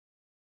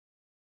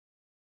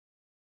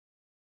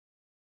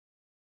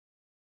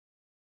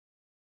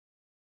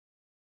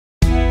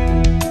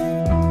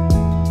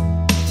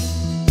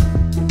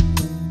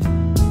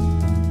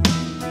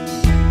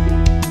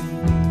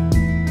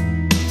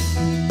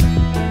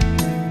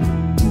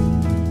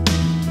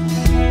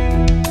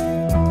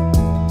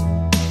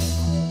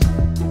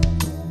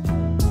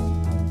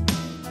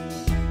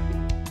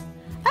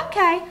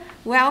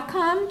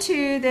Welcome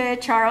to the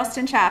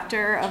Charleston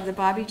chapter of the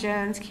Bobby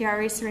Jones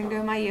Chiari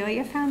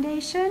Syringomyelia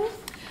Foundation.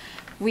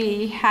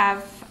 We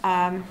have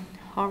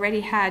already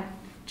had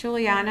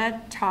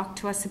Juliana talk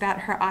to us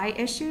about her eye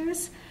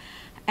issues,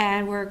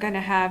 and we're going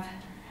to have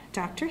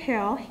Dr.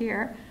 Hill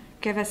here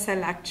give us a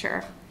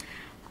lecture.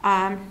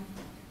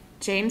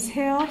 James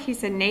Hill,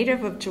 he's a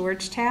native of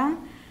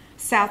Georgetown,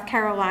 South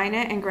Carolina,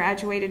 and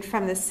graduated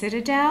from the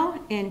Citadel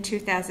in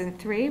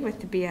 2003 with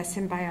the BS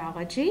in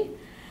biology.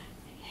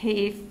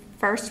 He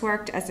first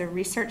worked as a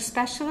research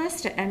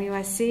specialist at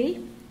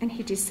MUSC, and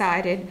he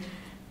decided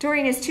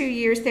during his 2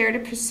 years there to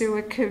pursue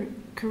a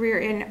career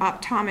in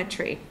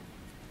optometry.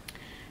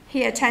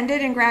 He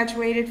attended and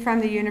graduated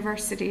from the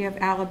University of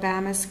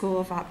Alabama School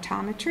of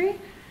Optometry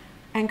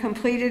and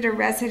completed a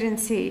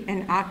residency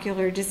in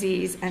ocular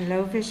disease and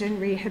low vision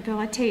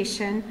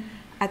rehabilitation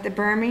at the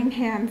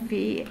Birmingham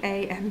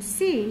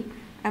FAAO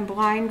and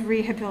Blind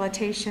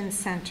Rehabilitation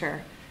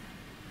Center.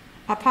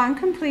 Upon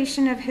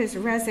completion of his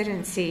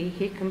residency,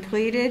 he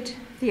completed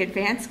the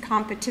Advanced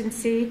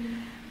Competency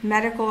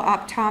Medical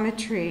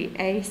Optometry,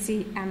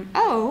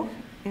 ACMO,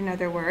 in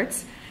other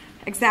words,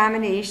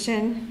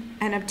 examination,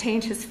 and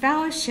obtained his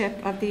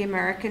fellowship of the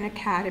American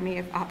Academy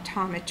of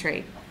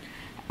Optometry.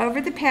 Over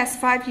the past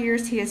 5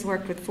 years, he has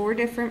worked with 4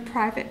 different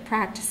private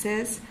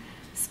practices,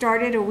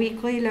 started a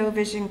weekly low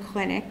vision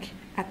clinic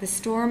at the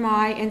Storm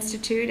Eye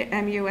Institute at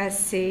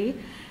MUSC,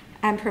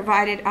 and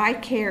provided eye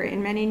care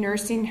in many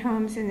nursing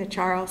homes in the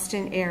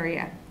Charleston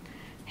area.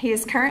 He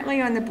is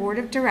currently on the board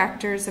of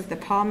directors of the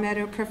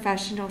Palmetto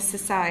Professional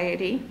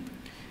Society,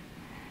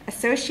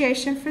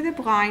 Association for the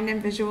Blind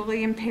and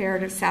Visually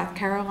Impaired of South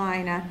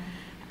Carolina,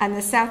 and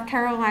the South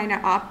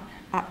Carolina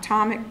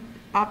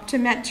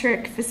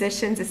Optometric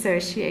Physicians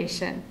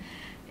Association.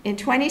 In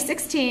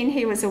 2016,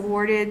 he was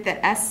awarded the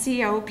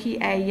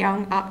SCOPA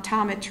Young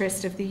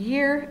Optometrist of the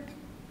Year,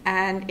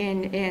 and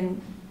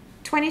in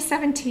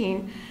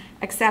 2017,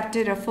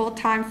 accepted a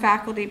full-time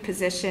faculty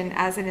position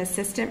as an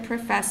assistant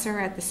professor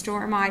at the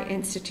Storm Eye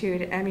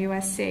Institute at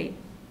MUSC.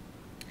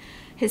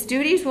 His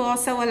duties will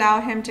also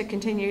allow him to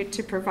continue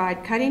to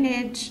provide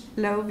cutting-edge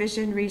low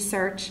vision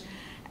research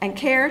and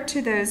care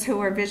to those who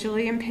are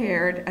visually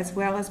impaired, as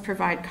well as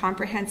provide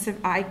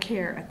comprehensive eye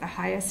care at the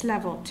highest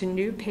level to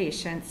new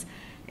patients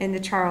in the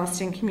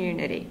Charleston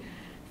community.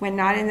 When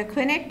not in the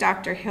clinic,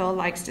 Dr. Hill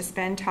likes to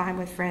spend time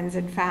with friends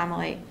and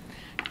family,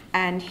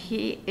 and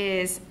he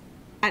is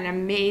an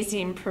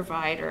amazing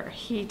provider.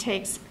 He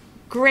takes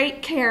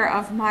great care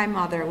of my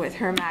mother with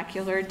her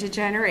macular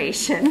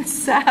degeneration.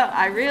 So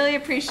I really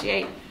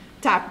appreciate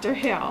Dr.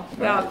 Hill.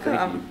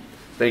 Welcome.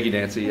 Thank you,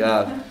 Nancy.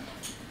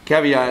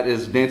 Caveat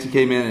is Nancy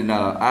came in and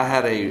I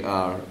had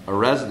a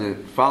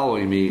resident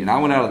following me, and I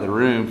went out of the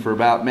room for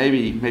about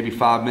maybe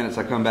 5 minutes.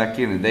 I come back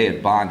in and they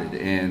had bonded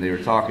and they were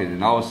talking,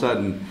 and all of a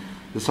sudden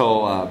this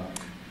whole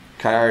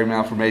Chiari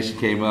malformation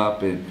came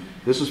up, and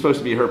this was supposed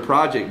to be her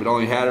project, but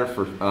only had her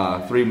for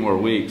 3 more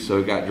weeks, so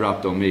it got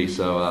dropped on me.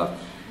 So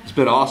it's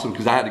been awesome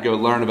because I had to go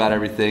learn about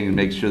everything and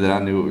make sure that I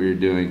knew what we were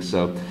doing.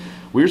 So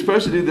we were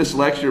supposed to do this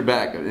lecture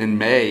back in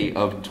May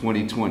of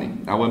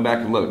 2020. I went back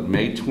and looked,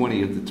 May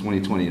 20th of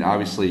 2020, and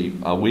obviously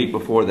a week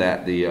before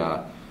that,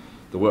 the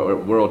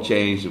world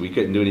changed and we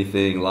couldn't do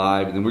anything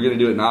live. And then we're going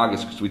to do it in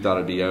August because we thought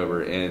it'd be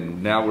over.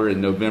 And now we're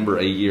in November,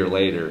 a year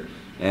later,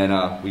 and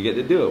we get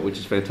to do it, which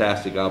is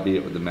fantastic,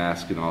 albeit with the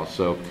mask and all.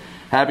 So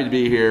happy to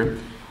be here.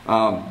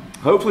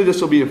 Hopefully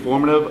this will be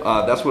informative.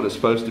 That's what it's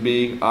supposed to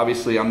be.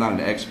 Obviously, I'm not an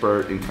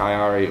expert in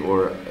Chiari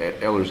or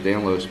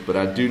Ehlers-Danlos, but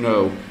I do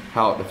know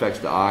how it affects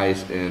the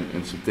eyes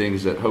and some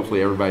things that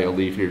hopefully everybody will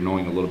leave here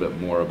knowing a little bit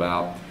more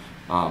about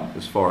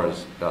as far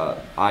as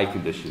eye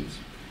conditions.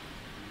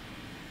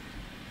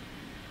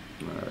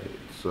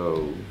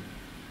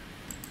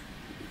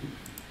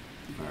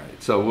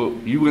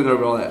 You went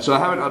over all that. So I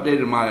haven't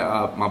updated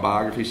my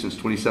biography since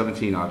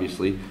 2017,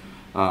 obviously.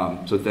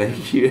 So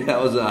thank you. That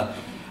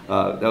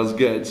was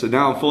good. So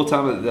now I'm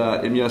full-time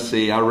at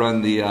MUSC. I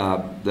run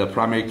the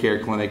primary care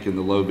clinic and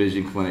the low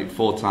vision clinic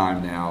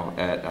full-time now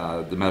at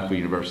the medical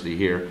university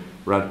here,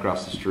 right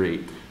across the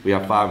street. We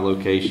have 5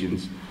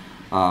 locations.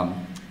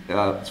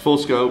 It's full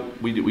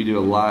scope. We do a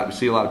lot. We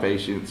see a lot of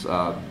patients,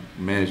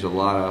 manage a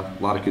lot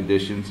of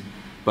conditions,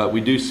 but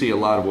we do see a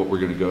lot of what we're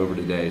going to go over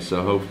today.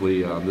 So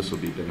hopefully this will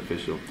be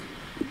beneficial.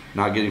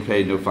 Not getting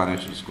paid, no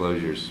financial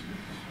disclosures.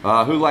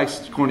 Who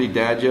likes corny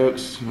dad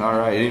jokes? All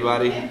right,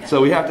 anybody?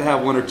 So we have to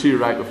have 1 or 2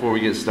 right before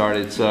we get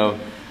started. So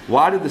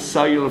why did the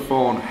cellular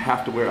phone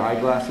have to wear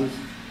eyeglasses?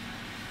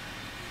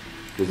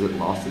 Because it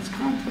lost its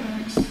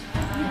contacts.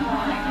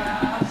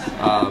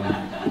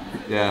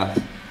 Yeah.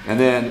 And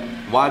then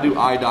why do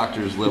eye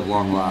doctors live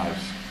long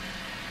lives?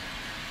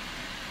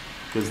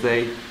 Because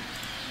they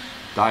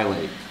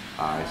dilate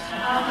eyes.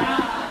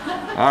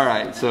 All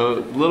right, so a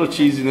little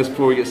cheesiness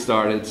before we get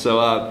started. So,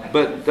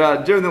 but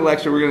during the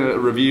lecture, we're going to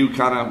review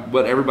kind of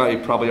what everybody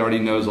probably already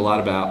knows a lot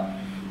about.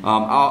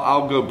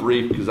 I'll go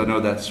brief because I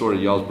know that's sort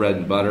of y'all's bread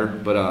and butter,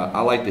 but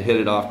I like to hit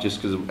it off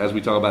just because as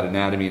we talk about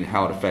anatomy and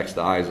how it affects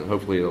the eyes,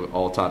 hopefully it'll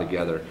all tie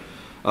together.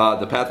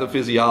 the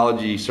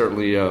pathophysiology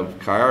certainly of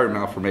Chiari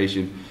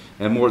malformation,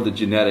 and more of the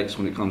genetics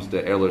when it comes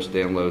to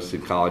Ehlers-Danlos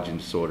and collagen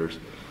disorders.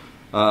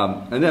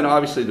 And then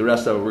obviously the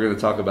rest of it, we're going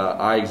to talk about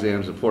eye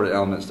exams, important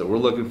elements that we're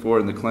looking for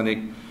in the clinic,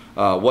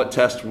 what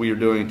tests we are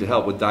doing to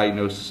help with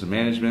diagnosis and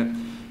management,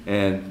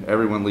 and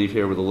everyone leave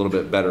here with a little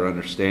bit better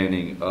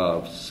understanding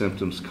of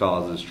symptoms,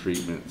 causes,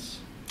 treatments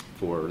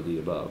for the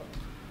above.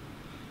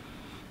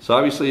 So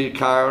obviously,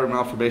 Chiari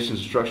malformation is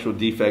a structural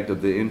defect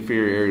of the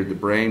inferior area of the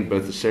brain,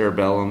 both the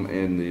cerebellum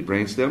and the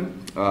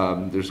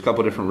brainstem. There's a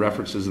couple different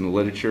references in the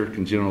literature: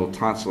 congenital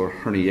tonsillar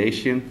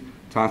herniation,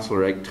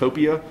 tonsillar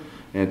ectopia,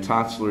 and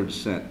tonsillar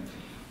descent.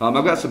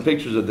 I've got some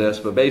pictures of this,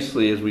 but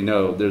basically, as we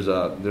know, there's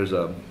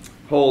a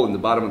hole in the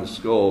bottom of the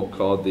skull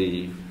called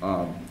the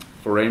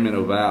foramen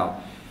ovale,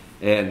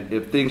 and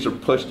if things are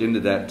pushed into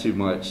that too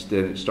much,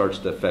 then it starts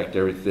to affect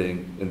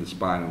everything in the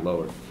spine and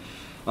lower.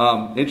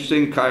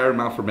 Interesting, Chiari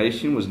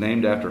malformation was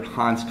named after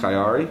Hans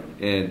Chiari,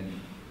 and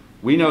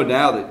we know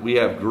now that we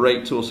have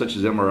great tools such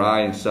as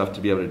MRI and stuff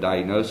to be able to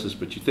diagnose this,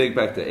 but you think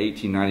back to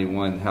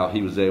 1891, how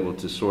he was able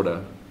to sort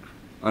of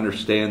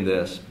understand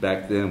this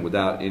back then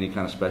without any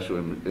kind of special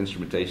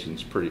instrumentation.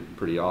 It's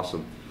pretty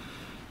awesome.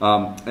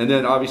 And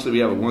then obviously we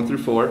have a 1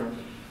 through 4.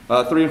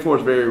 3 and 4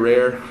 is very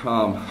rare,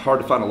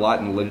 hard to find a lot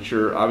in the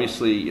literature.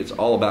 Obviously it's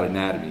all about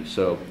anatomy,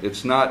 so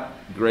it's not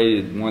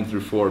graded 1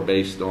 through 4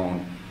 based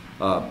on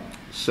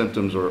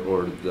symptoms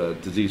or the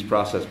disease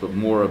process, but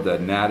more of the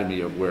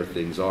anatomy of where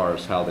things are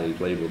is how they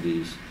label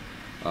these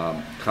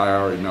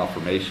Chiari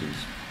malformations.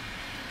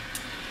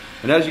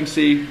 And as you can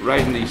see,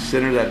 right in the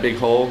center of that big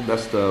hole,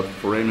 that's the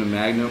foramen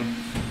magnum.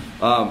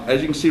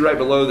 As you can see right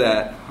below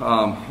that,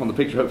 on the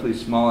picture, hopefully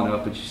it's small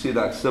enough, but you see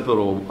the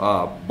occipital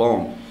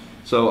bone.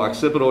 So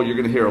occipital, you're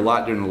going to hear a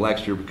lot during the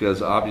lecture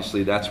because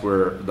obviously that's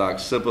where the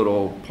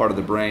occipital part of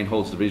the brain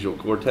holds the visual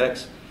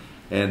cortex,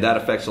 and that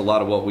affects a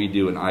lot of what we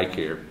do in eye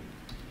care.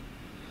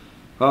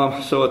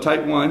 So a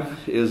type 1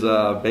 is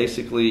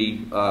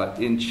basically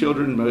in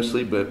children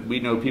mostly, but we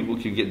know people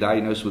can get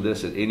diagnosed with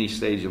this at any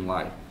stage in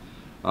life.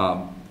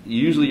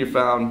 Usually you're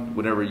found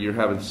whenever you're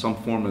having some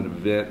form of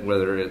event,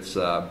 whether it's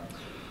a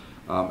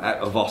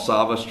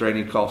Valsalva,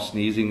 straining, cough,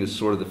 sneezing is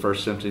sort of the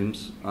first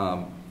symptoms.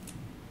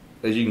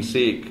 As you can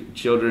see,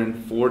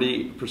 children,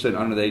 40%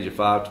 under the age of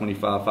 5,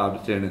 25,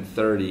 5 to 10, and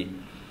 30,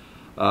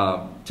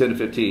 10 to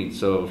 15.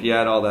 So if you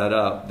add all that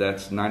up,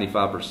 that's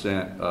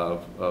 95%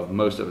 of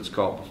most of it's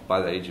caught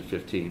by the age of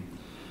 15.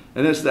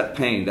 And it's that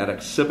pain, that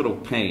occipital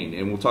pain,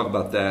 and we'll talk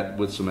about that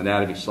with some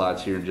anatomy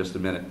slides here in just a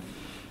minute.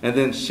 And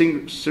then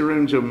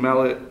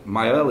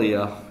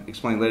syringomyelia,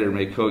 explained later,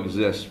 may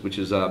coexist, which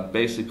is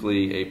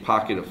basically a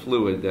pocket of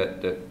fluid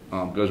that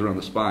goes around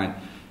the spine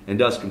and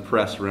does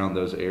compress around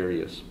those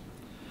areas.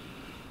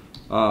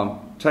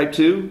 Type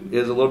 2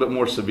 is a little bit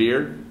more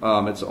severe.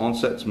 Its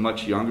onset's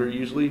much younger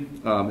usually.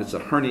 It's a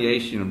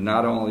herniation of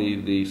not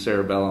only the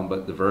cerebellum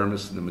but the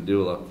vermis and the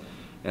medulla,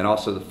 and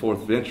also the fourth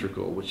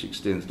ventricle, which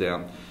extends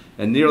down.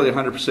 And nearly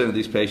 100% of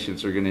these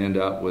patients are going to end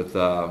up with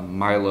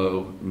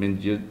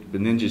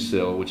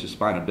myelomeningocele, which is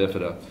spina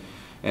bifida,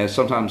 and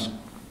sometimes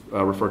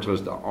referred to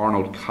as the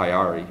Arnold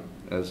Chiari,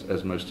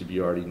 as most of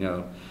you already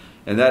know.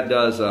 And that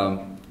does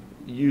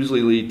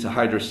usually lead to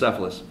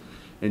hydrocephalus.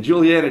 And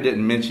Juliana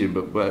didn't mention,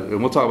 and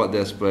we'll talk about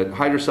this, but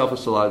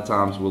hydrocephalus a lot of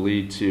times will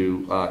lead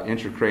to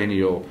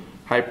intracranial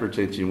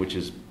hypertension, which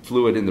is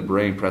fluid in the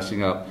brain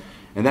pressing up.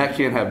 And that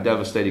can have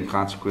devastating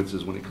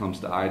consequences when it comes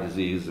to eye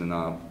disease and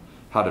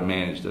how to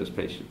manage those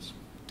patients.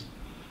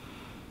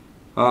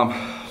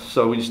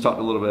 So we just talked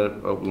a little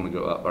bit, we want to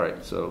go up. All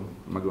right, so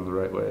am I going the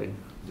right way?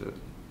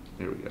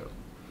 Here we go.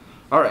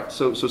 All right,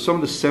 so some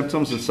of the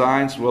symptoms and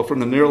signs, well, from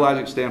the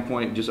neurologic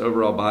standpoint, just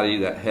overall body,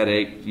 that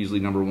headache, usually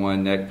number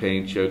 1, neck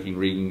pain, choking,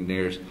 ringing in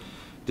ears,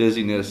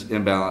 dizziness,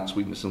 imbalance,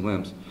 weakness in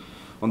limbs.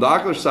 On the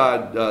ocular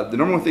side, the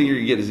number 1 thing you're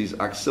going to get is these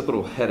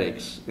occipital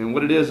headaches. And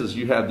what it is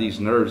you have these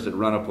nerves that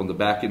run up on the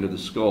back end of the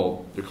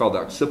skull. They're called the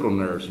occipital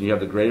nerves, and you have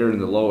the greater and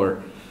the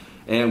lower.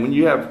 And when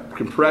you have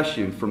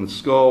compression from the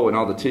skull and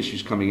all the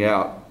tissues coming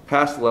out,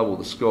 past the level of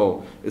the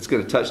skull, it's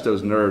going to touch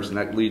those nerves, and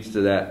that leads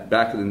to that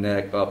back of the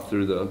neck up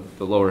through the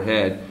lower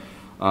head,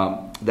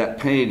 that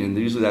pain, and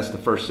usually that's the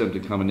first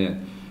symptom coming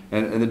in.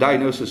 And the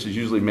diagnosis is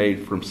usually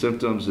made from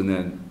symptoms and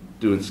then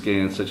doing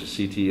scans such as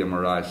CT,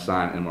 MRI,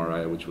 SINE,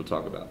 MRI, which we'll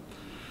talk about.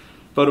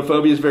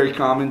 Photophobia is very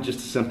common, just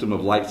a symptom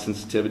of light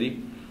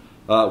sensitivity.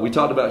 We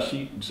talked about,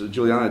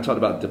 Juliana talked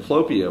about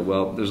diplopia.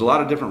 Well, there's a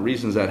lot of different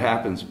reasons that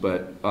happens,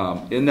 but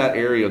in that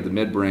area of the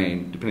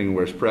midbrain, depending on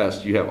where it's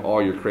pressed, you have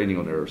all your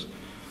cranial nerves.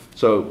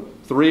 So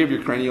 3 of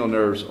your cranial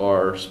nerves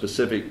are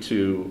specific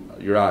to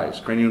your eyes.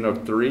 Cranial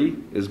nerve 3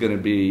 is going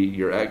to be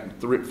your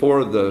 4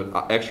 of the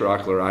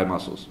extraocular eye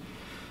muscles.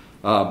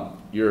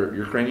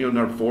 Your cranial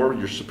nerve 4,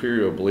 your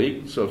superior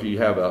oblique. So if you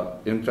have an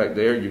infect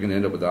there, you're going to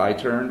end up with the eye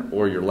turn.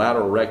 Or your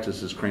lateral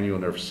rectus is cranial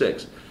nerve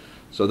 6.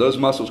 So those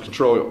muscles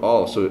control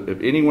all. So if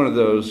any one of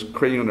those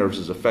cranial nerves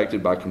is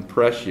affected by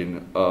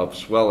compression of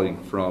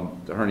swelling from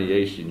the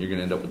herniation, you're going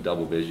to end up with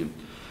double vision.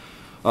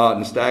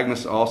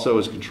 Nystagmus also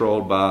is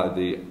controlled by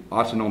the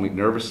autonomic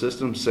nervous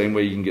system, same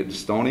way you can get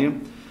dystonia.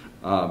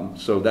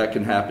 So that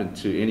can happen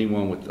to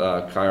anyone with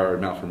Chiari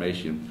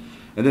malformation.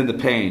 And then the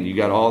pain, you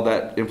got all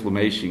that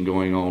inflammation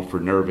going on for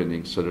nerve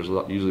endings, so there's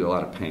usually a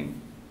lot of pain.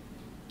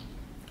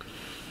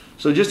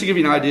 So just to give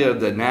you an idea of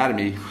the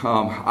anatomy,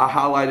 I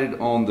highlighted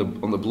on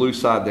the blue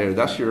side there,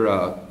 that's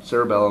your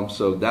cerebellum,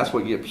 so that's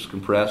what gets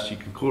compressed. You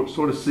can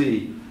sort of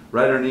see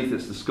right underneath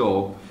it's the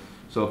skull.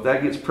 So if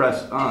that gets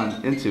pressed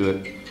into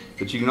it,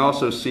 but you can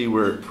also see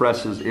where it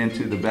presses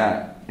into the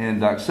back.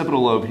 And the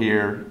occipital lobe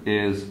here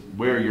is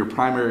where your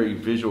primary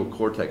visual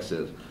cortex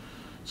is.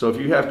 So if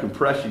you have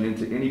compression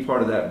into any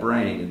part of that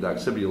brain in the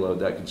occipital lobe,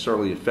 that can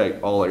certainly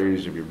affect all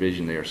areas of your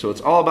vision there. So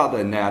it's all about the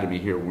anatomy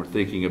here when we're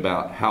thinking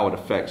about how it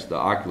affects the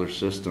ocular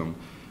system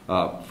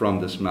from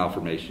this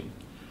malformation.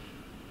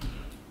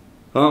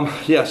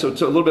 Yeah, so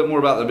it's a little bit more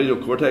about the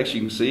visual cortex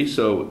you can see.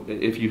 So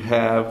if you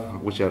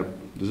have,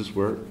 does this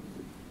work?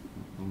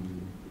 I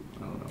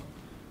don't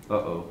know.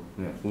 Uh-oh.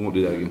 Yeah, we won't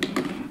do that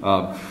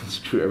again.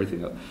 Screw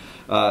everything up.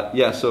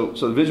 Yeah, so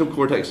the visual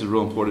cortex is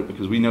real important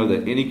because we know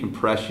that any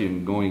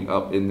compression going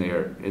up in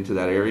there into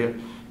that area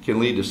can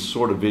lead to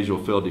sort of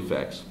visual field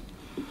defects.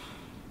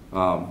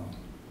 And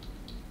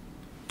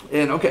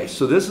okay,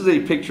 so this is a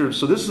picture.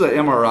 So this is an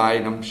MRI,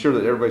 and I'm sure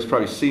that everybody's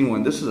probably seen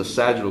one. This is a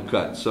sagittal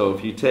cut. So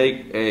if you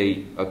take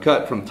a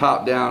cut from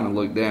top down and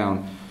look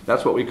down,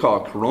 that's what we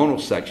call a coronal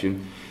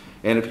section.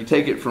 And if you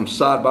take it from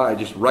side by,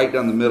 just right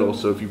down the middle,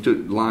 so if you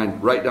took the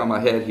line right down my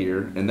head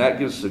here, and that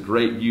gives us a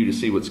great view to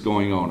see what's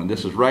going on. And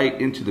this is right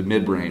into the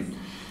midbrain.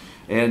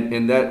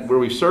 And that where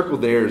we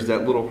circled there is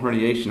that little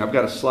herniation. I've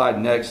got a slide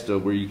next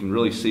where you can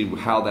really see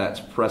how that's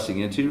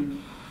pressing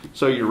into.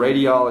 So your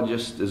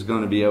radiologist is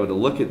going to be able to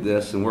look at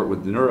this and work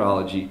with the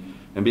neurology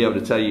and be able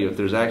to tell you if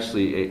there's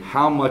actually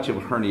how much of a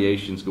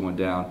herniation is going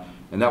down.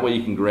 And that way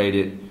you can grade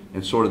it,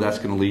 and sort of that's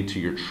going to lead to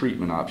your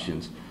treatment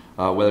options.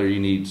 Whether you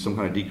need some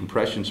kind of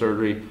decompression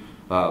surgery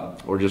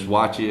or just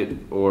watch it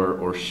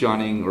or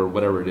shunning or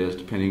whatever it is,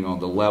 depending on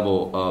the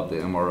level of the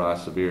MRI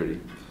severity.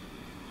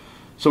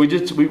 So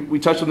we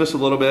touched on this a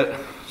little bit.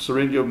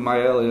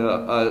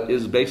 Syringomyelia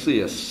is basically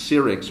a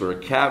syrinx or a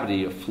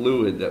cavity of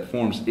fluid that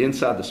forms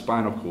inside the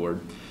spinal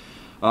cord.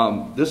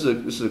 This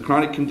is a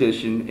chronic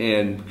condition,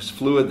 and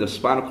because the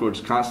spinal cord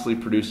is constantly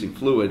producing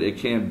fluid, it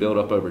can build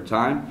up over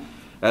time.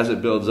 As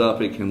it builds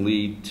up, it can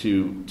lead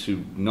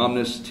to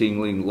numbness,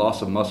 tingling,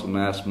 loss of muscle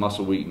mass,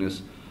 muscle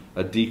weakness,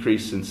 a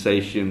decreased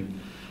sensation,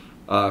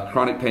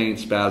 chronic pain,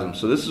 spasm.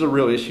 So this is a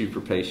real issue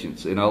for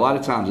patients, and a lot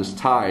of times it's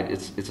tied.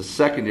 It's a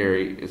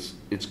secondary.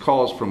 It's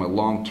caused from a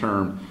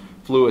long-term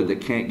fluid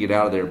that can't get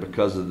out of there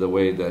because of the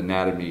way the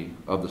anatomy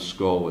of the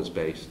skull is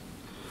based.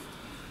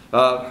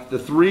 The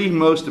three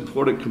most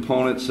important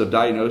components of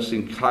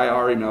diagnosing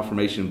Chiari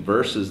malformation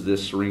versus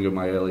this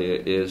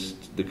syringomyelia is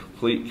the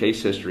complete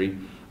case history,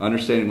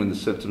 understanding when the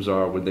symptoms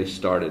are, when they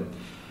started,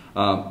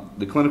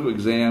 the clinical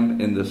exam,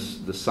 and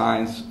the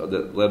signs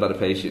that led by the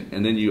patient,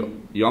 and then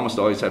you almost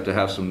always have to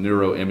have some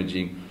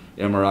neuroimaging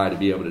MRI to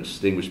be able to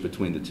distinguish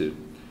between the two.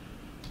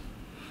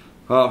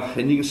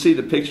 And you can see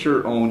the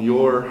picture on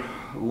your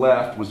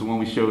left was the one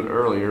we showed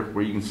earlier,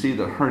 where you can see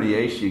the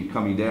herniation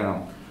coming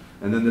down,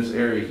 and then this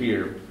area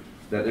here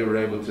that they were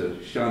able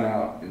to shunt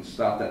out and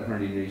stop that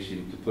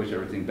herniation to push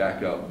everything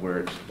back up where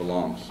it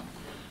belongs.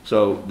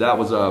 So that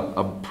was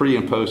a pre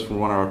and post for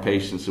one of our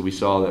patients that we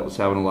saw that was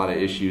having a lot of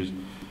issues.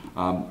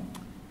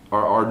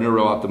 Our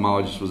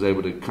neuro-ophthalmologist was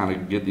able to kind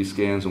of get these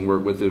scans and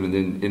work with them, and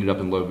then ended up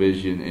in low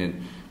vision,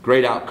 and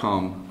great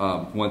outcome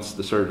once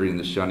the surgery and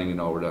the shunting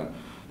and all were done.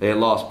 They had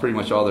lost pretty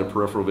much all their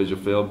peripheral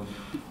visual field.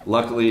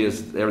 Luckily,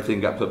 as everything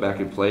got put back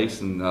in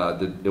place, and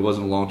it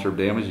wasn't long-term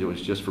damage, it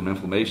was just from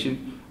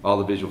inflammation, all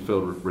the visual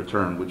field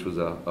returned, which was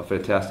a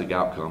fantastic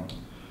outcome.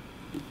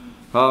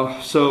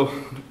 So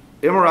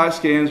MRI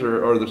scans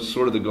are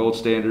sort of the gold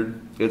standard.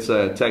 It's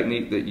a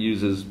technique that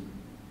uses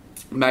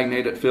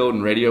magnetic field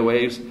and radio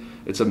waves.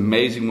 It's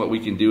amazing what we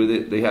can do with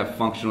it. They have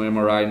functional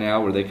MRI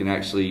now where they can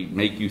actually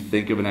make you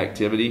think of an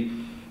activity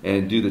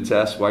and do the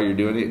test while you're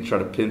doing it and try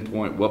to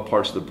pinpoint what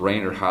parts of the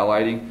brain are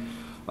highlighting.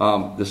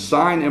 The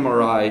sign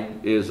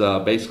MRI is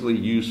basically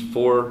used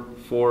for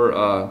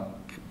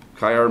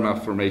Chiari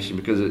malformation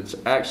because it's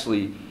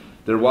actually,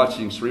 they're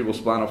watching cerebral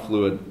spinal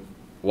fluid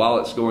while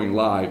it's going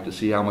live to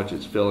see how much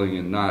it's filling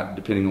and not,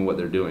 depending on what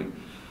they're doing.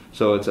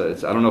 So I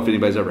don't know if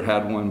anybody's ever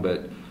had one,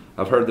 but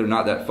I've heard they're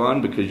not that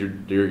fun because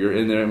you're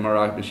in the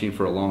MRI machine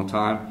for a long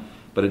time,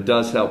 but it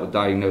does help with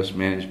diagnosis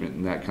management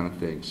and that kind of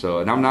thing. So,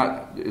 and I'm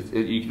not,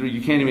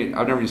 you can't even,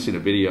 I've never even seen a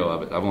video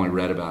of it. I've only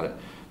read about it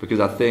because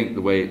I think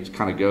the way it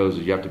kind of goes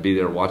is you have to be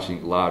there watching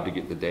it live to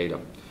get the data.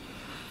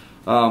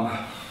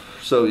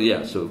 So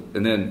yeah,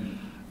 and then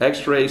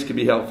X-rays can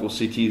be helpful,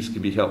 CTs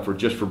can be helpful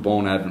just for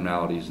bone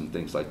abnormalities and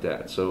things like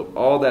that. So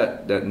all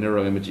that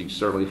neuroimaging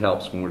certainly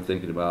helps when we're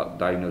thinking about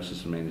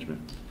diagnosis and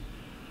management.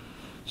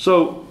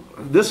 So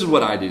this is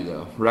what I do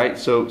though, right?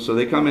 So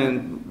they come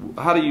in,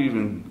 how do you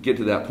even get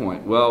to that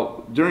point?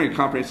 Well, during a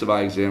comprehensive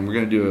eye exam, we're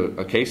going to do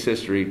a case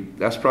history.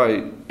 That's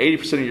probably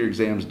 80% of your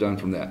exam is done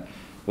from that.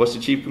 What's the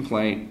chief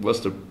complaint? What's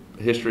the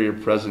history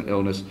of present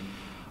illness?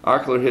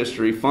 Ocular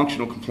history,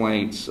 functional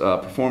complaints,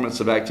 performance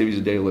of activities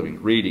of daily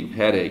living, reading,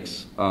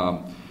 headaches.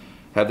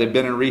 Have they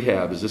been in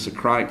rehab? Is this a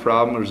chronic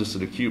problem or is this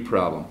an acute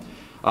problem?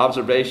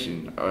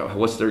 Observation,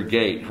 what's their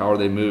gait? How are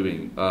they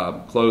moving?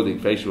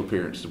 Clothing, facial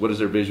appearance. What is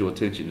their visual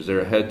attention? Is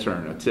there a head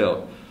turn, a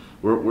tilt?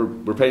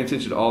 We're paying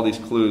attention to all these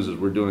clues as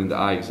we're doing the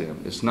eye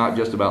exam. It's not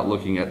just about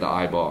looking at the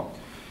eyeball.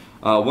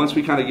 Once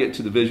we kind of get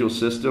to the visual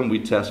system, we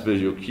test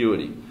visual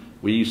acuity.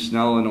 We use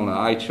Snellen on an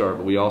eye chart,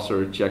 but we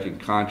also are checking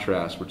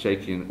contrast. We're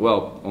taking,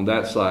 well, on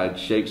that side,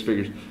 shapes,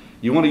 figures.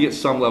 You want to get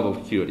some level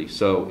of acuity.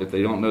 So if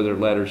they don't know their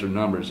letters or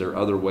numbers, there are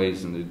other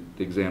ways in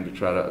the exam to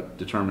try to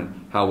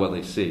determine how well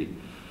they see.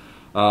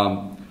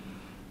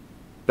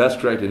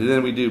 Best corrected. And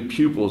then we do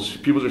pupils.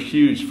 Pupils are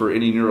huge for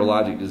any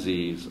neurologic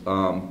disease.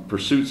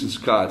 Pursuits and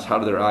scots. How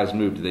do their eyes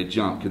move? Do they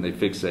jump? Can they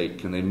fixate?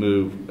 Can they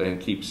move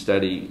and keep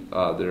steady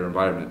their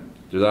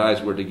environment? Do their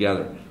eyes work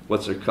together?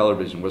 What's their color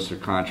vision? What's their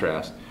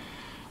contrast?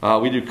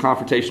 We do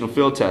confrontational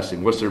field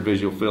testing. What's their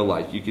visual field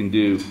like? You can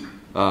do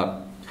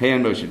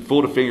hand motion,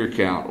 full to finger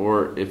count,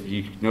 or if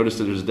you notice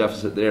that there's a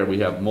deficit there, we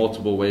have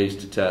multiple ways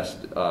to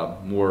test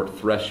more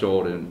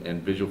threshold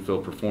and visual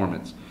field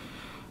performance.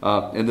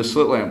 In the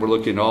slit lamp, we're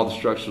looking at all the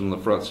structures on the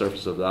front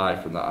surface of the eye,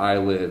 from the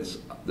eyelids,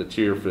 the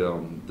tear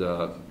film,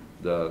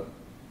 the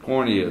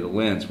cornea, the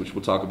lens, which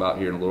we'll talk about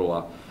here in a little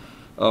while.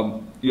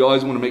 You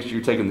always want to make sure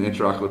you're taking the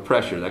intraocular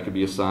pressure. That could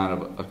be a sign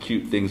of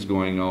acute things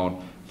going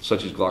on,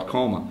 such as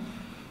glaucoma.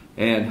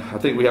 And I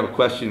think we have a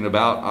question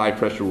about eye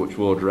pressure, which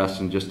we'll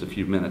address in just a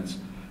few minutes.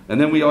 And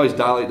then we always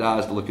dilate the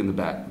eyes to look in the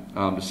back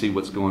to see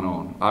what's going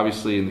on.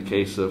 Obviously, in the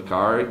case of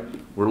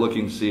Chiari, we're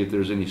looking to see if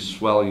there's any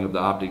swelling of the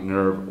optic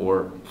nerve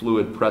or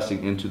fluid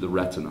pressing into the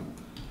retina.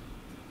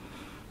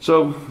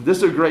 So this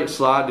is a great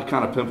slide to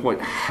kind of pinpoint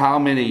how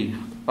many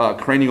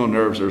cranial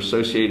nerves are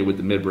associated with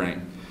the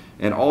midbrain.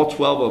 And all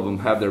 12 of them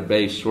have their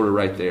base sort of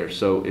right there.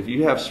 So if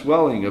you have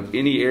swelling of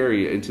any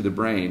area into the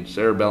brain,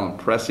 cerebellum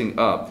pressing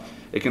up,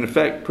 it can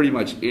affect pretty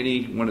much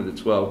any one of the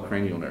 12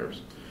 cranial nerves.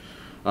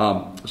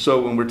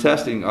 So when we're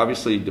testing,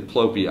 obviously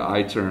diplopia,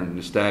 eye turn,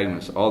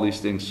 nystagmus, all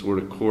these things sort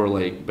of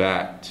correlate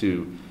back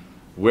to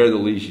where the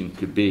lesion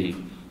could be.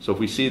 So if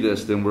we see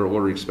this, then we're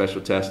ordering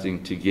special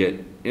testing to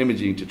get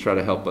imaging to try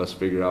to help us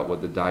figure out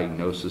what the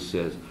diagnosis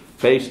is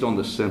based on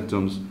the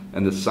symptoms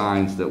and the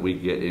signs that we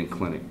get in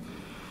clinic.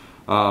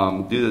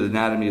 Due to the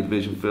anatomy of the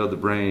visual field, the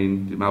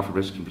brain, the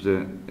malformation can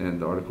present,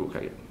 and the article.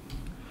 Okay.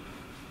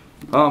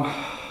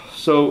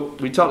 So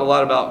we talked a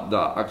lot about the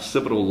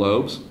occipital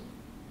lobes,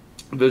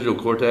 visual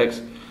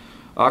cortex.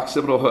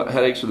 Occipital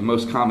headaches are the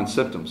most common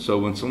symptoms. So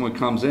when someone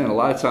comes in, a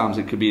lot of times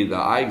it could be the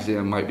eye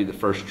exam might be the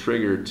first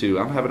trigger to,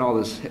 I'm having all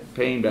this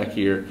pain back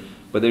here,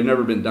 but they've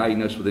never been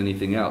diagnosed with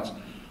anything else.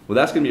 Well,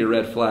 that's going to be a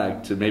red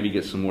flag to maybe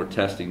get some more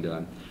testing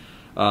done.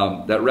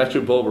 That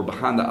retrobulbar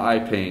behind the eye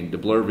pain, the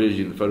blur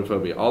vision, the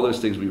photophobia, all those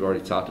things we've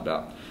already talked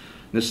about.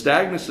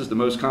 Nystagmus is the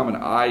most common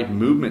eye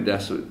movement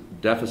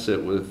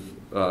deficit with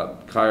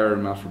Chiari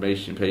and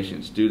malformation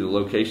patients due to the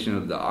location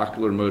of the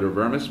ocular motor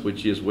vermis,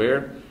 which is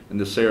where? In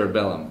the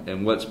cerebellum.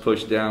 And what's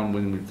pushed down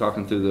when we're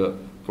talking through the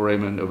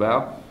foramen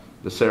ovale?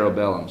 The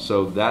cerebellum.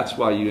 So that's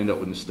why you end up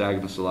with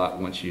nystagmus a lot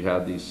once you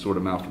have these sort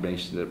of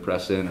malformations that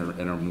press in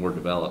and are more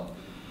developed.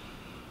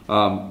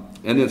 And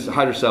then it's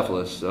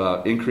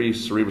hydrocephalus,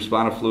 increased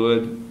cerebrospinal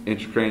fluid,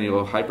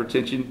 intracranial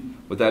hypertension.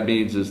 What that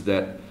means is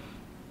that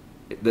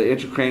the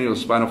intracranial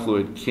spinal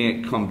fluid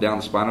can't come down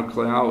the spinal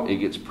canal. It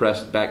gets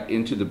pressed back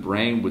into the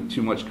brain with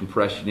too much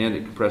compression in.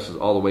 It compresses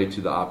all the way to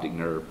the optic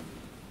nerve.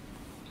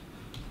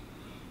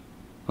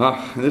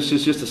 And this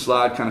is just a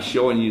slide kind of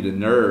showing you the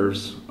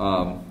nerves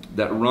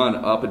that run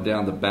up and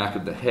down the back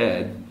of the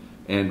head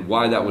and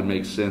why that would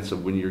make sense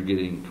of when you're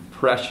getting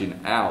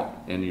compression out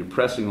and you're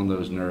pressing on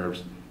those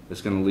nerves.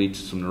 It's going to lead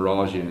to some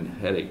neuralgia and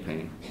headache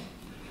pain.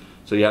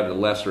 So you have the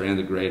lesser and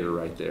the greater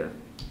right there.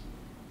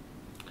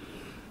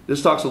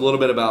 This talks a little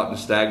bit about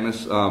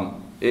nystagmus.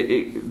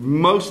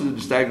 Most of the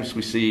nystagmus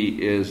we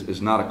see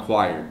is not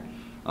acquired.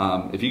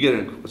 If you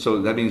get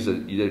so that means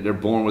that they're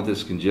born with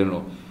this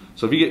congenital.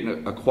 So if you get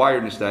an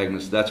acquired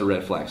nystagmus, that's a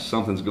red flag.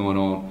 Something's going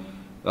on.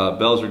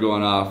 Bells are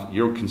going off.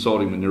 You're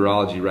consulting with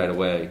neurology right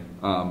away.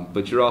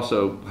 But you're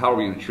also, how are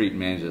we going to treat and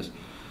manage this?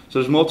 So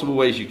there's multiple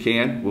ways you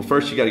can. Well,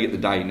 first you got to get the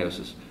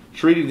diagnosis.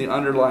 Treating the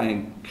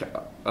underlying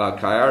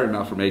Chiari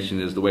malformation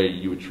is the way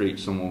you would treat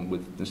someone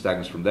with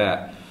nystagmus from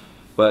that.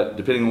 But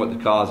depending on what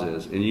the cause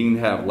is, and you can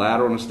have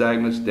lateral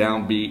nystagmus,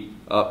 downbeat,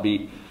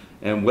 upbeat,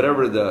 and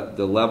whatever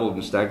the level of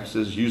nystagmus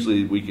is,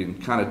 usually we can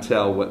kind of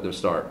tell what to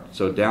start.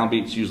 So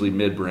downbeat's usually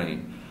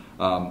midbrain.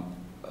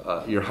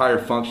 Your higher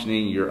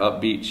functioning, your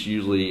upbeat's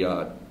usually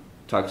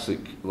toxic,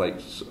 like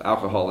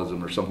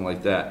alcoholism or something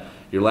like that.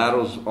 Your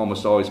lateral's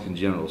almost always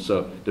congenital.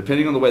 So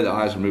depending on the way the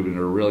eyes are moving,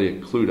 they're really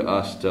a clue to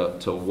us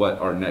to what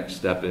our next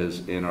step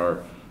is in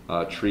our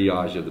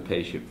triage of the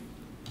patient.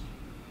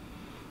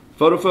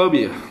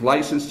 Photophobia,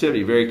 light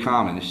sensitivity, very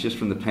common. It's just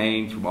from the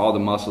pain, from all the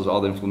muscles,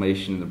 all the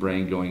inflammation in the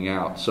brain going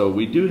out. So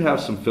we do have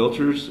some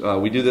filters.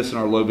 We do this in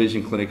our low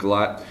vision clinic a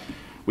lot.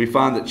 we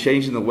find that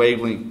changing the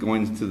wavelength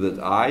going to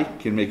the eye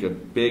can make a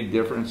big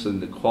difference in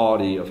the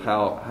quality of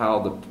how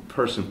the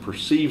person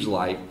perceives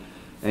light,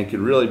 and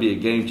can really be a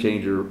game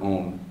changer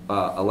on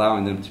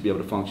allowing them to be able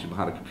to function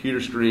behind a computer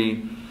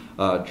screen,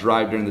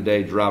 drive during the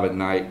day, drive at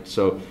night.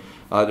 So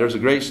there's a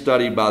great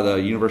study by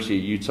the University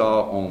of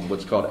Utah on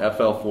what's called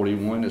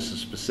FL41. It's a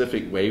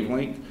specific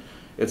wavelength.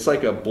 It's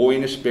like a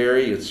boyish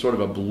berry. It's sort of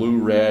a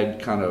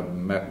blue-red kind of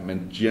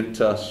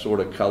magenta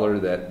sort of color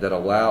that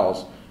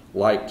allows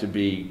light to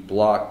be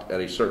blocked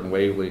at a certain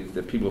wavelength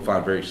that people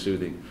find very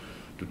soothing.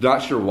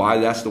 Not sure why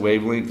that's the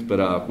wavelength,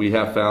 but we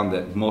have found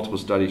that multiple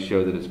studies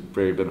show that it's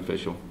very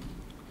beneficial.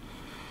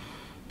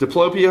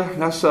 Diplopia,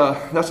 that's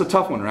a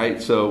tough one,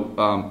 right?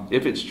 So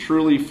if it's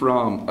truly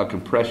from a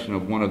compression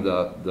of one of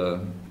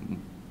the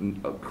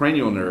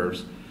cranial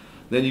nerves,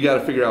 then you got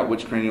to figure out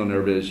which cranial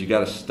nerve it is. You got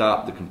to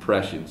stop the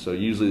compression. So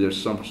usually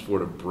there's some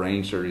sort of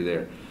brain surgery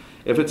there.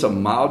 If it's a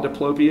mild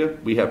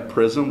diplopia, we have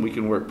prism. We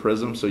can work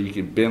prism, so you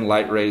can bend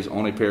light rays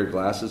on a pair of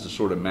glasses to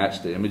sort of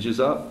match the images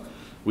up.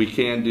 We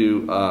can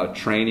do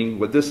training.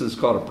 What this is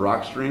called a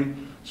Brock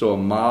stream. So a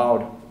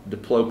mild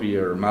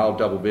diplopia or mild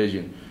double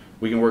vision,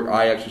 we can work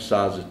eye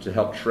exercises to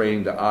help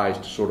train the eyes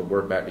to sort of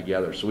work back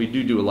together. So we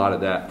do a lot of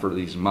that for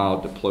these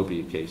mild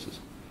diplopia cases.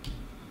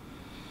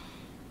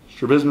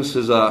 Strabismus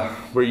is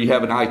where you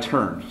have an eye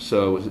turn.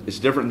 So it's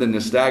different than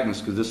nystagmus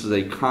because this is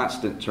a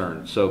constant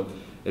turn. So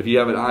if you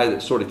have an eye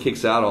that sort of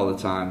kicks out all the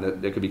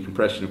time, that could be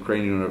compression of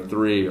cranial nerve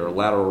 3 or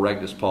lateral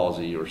rectus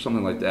palsy or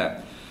something like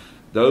that.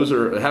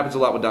 It happens a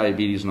lot with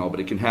diabetes and all, but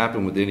it can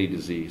happen with any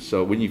disease.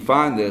 So when you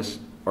find this,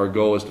 our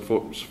goal is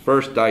to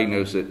first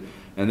diagnose it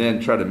and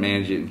then try to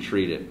manage it and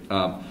treat it.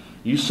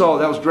 You saw,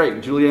 that was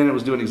great. Juliana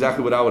was doing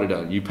exactly what I would have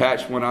done. You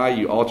patch one eye,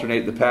 you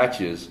alternate the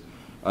patches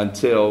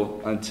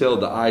until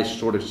the eyes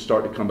sort of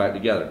start to come back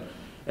together.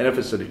 And if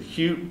it's an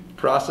acute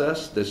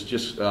process that's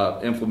just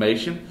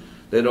inflammation,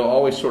 then it'll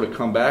always sort of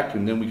come back,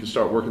 and then we can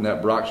start working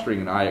that Brock string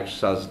and eye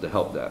exercises to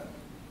help that.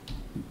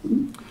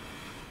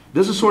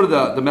 This is sort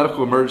of the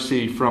medical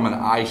emergency from an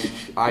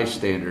eye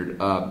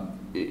standard.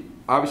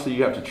 Obviously,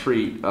 you have to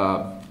treat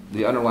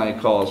the underlying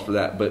cause for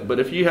that, but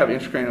if you have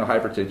intracranial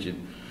hypertension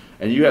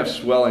and you have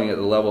swelling at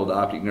the level of the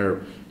optic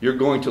nerve, you're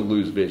going to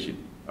lose vision.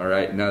 All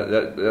right, now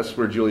that's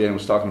where Julianne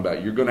was talking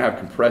about. You're going to have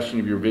compression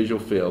of your visual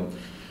field,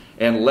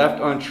 and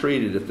left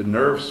untreated, if the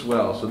nerve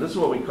swells. So this is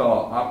what we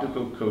call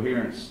optical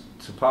coherence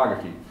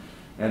topography,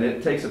 and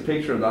it takes a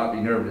picture of the optic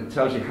nerve and it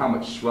tells you how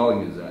much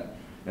swelling is at.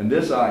 And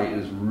this eye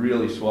is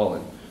really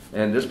swollen.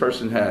 And this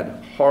person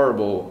had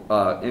horrible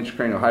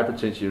intracranial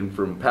hypertension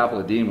from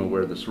papilledema,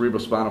 where the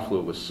cerebrospinal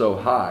fluid was so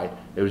high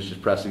it was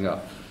just pressing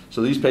up.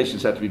 So these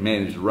patients have to be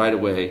managed right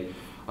away.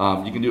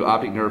 You can do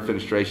optic nerve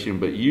fenestration,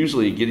 but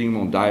usually getting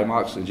them on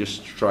Diamox and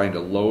just trying to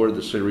lower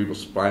the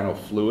cerebrospinal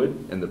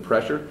fluid and the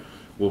pressure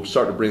will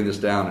start to bring this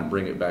down and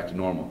bring it back to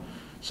normal.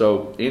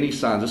 So any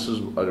signs, this is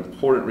an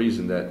important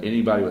reason that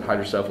anybody with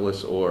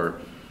hydrocephalus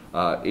or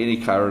any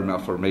carotid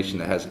malformation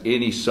that has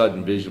any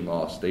sudden vision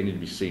loss, they need to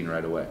be seen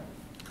right away.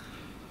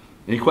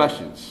 Any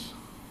questions?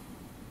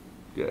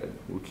 Good.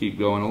 We'll keep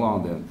going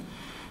along then.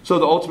 So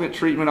the ultimate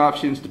treatment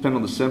options depend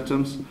on the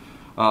symptoms.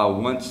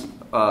 Once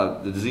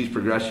the disease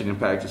progression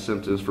impacts the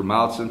symptoms, for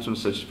mild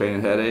symptoms such as pain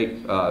and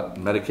headache,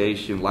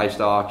 medication,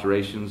 lifestyle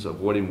alterations,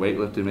 avoiding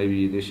weightlifting may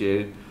be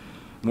initiated.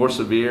 More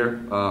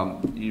severe,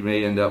 you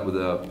may end up with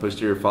a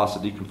posterior fossa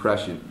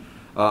decompression.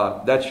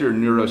 That's your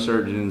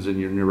neurosurgeons and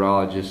your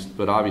neurologists,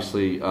 but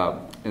obviously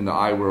in the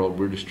eye world,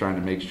 we're just trying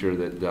to make sure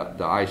that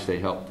the eyes stay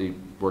healthy,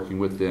 working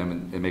with them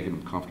and making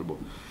them comfortable.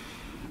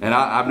 And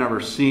I've never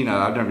seen,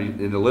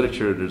 in the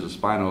literature, there's a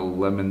spinal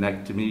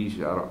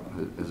laminectomy.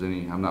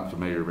 I'm not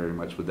familiar very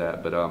much with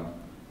that,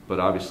 but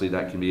obviously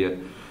that can be it.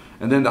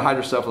 And then the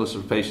hydrocephalus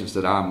of patients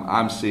that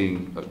I'm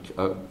seeing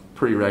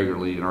pretty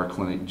regularly in our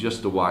clinic,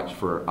 just to watch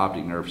for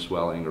optic nerve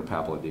swelling or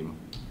papilledema.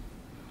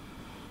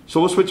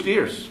 So we'll switch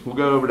gears. We'll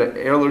go over to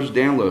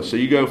Ehlers-Danlos. So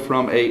you go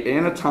from an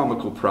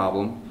anatomical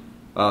problem,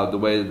 the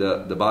way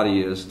the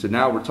body is, to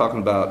now we're talking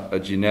about a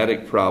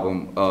genetic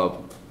problem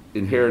of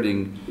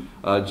inheriting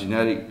a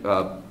genetic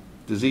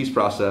disease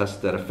process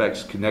that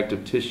affects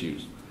connective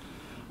tissues.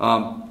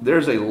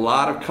 There's a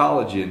lot of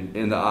collagen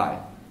in the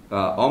eye,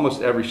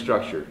 almost every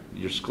structure.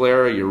 Your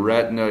sclera, your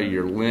retina,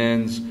 your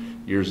lens,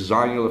 your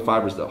zonular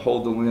fibers that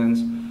hold the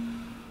lens,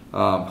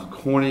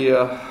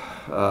 cornea,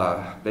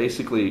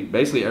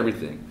 basically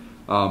everything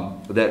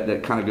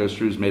that kind of goes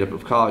through is made up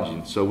of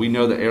collagen. So we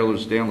know that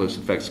Ehlers-Danlos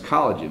affects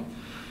collagen.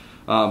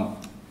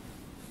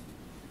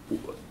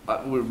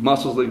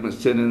 Muscles,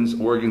 ligaments, tendons,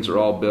 organs are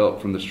all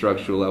built from the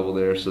structural level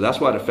there. So that's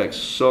why it affects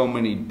so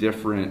many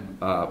different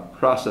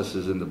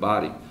processes in the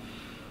body.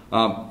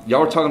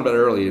 Y'all were talking about it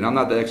earlier, and I'm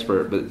not the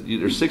expert, but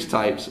there's 6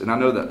 types, and I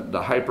know that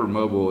the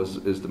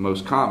hypermobile is the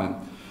most common.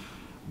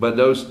 But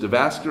the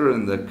vascular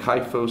and the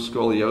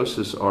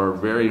kyphoscoliosis are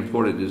very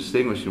important to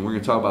distinguish, and we're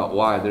going to talk about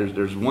why.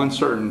 There's one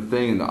certain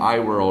thing in the eye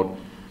world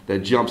that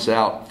jumps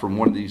out from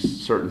one of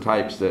these certain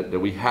types that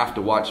we have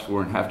to watch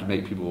for and have to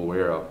make people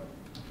aware of.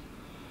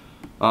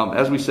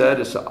 As we said,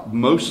 it's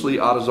mostly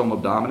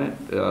autosomal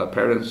dominant,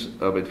 parents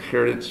of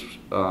inheritance.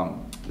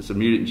 It's a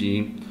mutant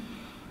gene.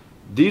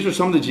 These are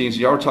some of the genes,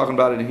 y'all were talking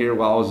about it in here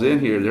while I was in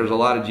here. There's a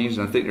lot of genes,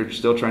 and I think they're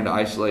still trying to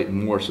isolate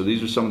more. So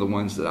these are some of the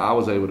ones that I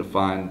was able to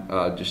find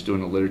just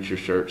doing a literature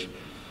search.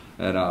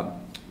 And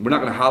we're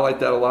not going to highlight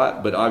that a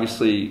lot, but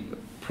obviously,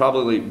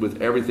 probably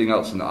with everything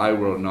else in the eye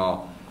world and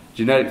all,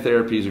 genetic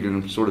therapies are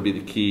going to sort of be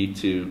the key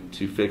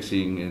to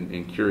fixing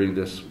and curing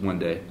this one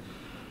day.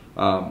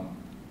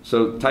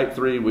 So type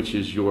 3, which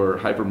is your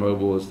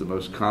hypermobile, is the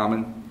most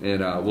common,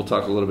 and we'll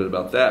talk a little bit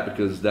about that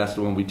because that's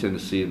the one we tend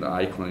to see in the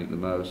eye clinic the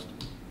most.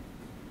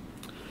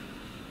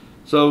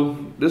 So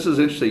this is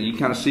interesting. You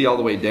kind of see all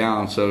the way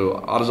down.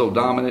 So autosomal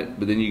dominant,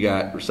 but then you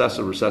got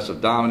recessive,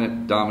 recessive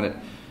dominant, dominant.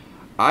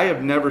 I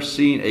have never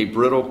seen a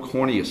brittle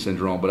cornea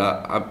syndrome, but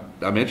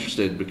I'm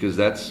interested because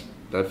that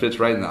fits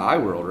right in the eye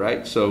world,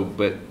 right? So,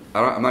 but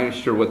I'm not even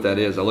sure what that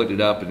is. I looked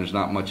it up and there's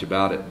not much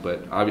about it,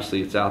 but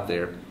obviously it's out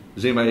there.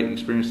 Does anybody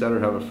experience that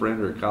or have a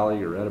friend or a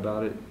colleague or read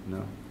about it?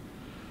 No?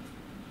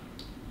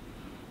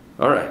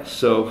 All right,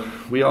 so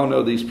we all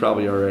know these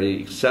probably already.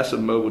 Excessive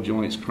mobile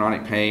joints,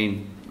 chronic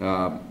pain,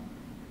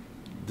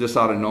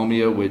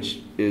 dysautonomia,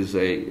 which is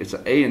it's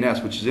an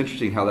ANS, which is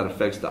interesting how that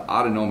affects the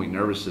autonomic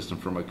nervous system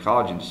from a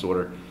collagen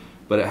disorder,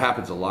 but it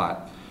happens a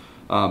lot.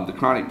 The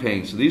chronic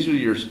pain, so these are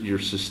your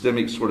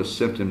systemic sort of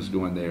symptoms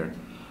going there.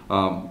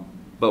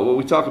 But when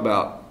we talk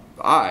about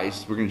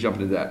eyes, we're going to jump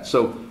into that.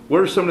 So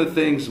what are some of the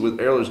things with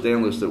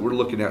Ehlers-Danlos that we're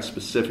looking at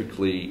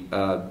specifically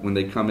when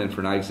they come in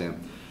for an eye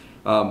exam?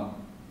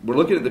 We're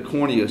looking at the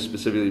cornea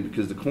specifically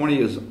because the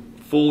cornea is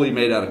fully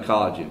made out of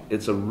collagen.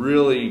 It's a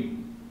really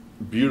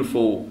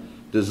beautiful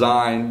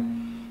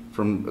design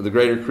from the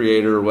greater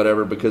creator or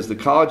whatever, because the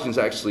collagen is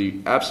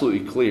actually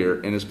absolutely clear,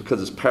 and it's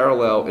because it's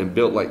parallel and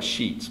built like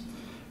sheets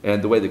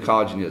and the way the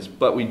collagen is.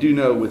 But we do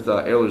know with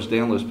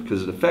Ehlers-Danlos,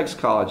 because it affects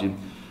collagen,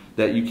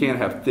 that you can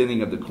have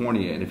thinning of the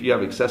cornea, and if you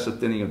have excessive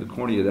thinning of the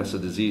cornea, that's a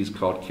disease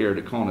called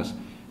keratoconus,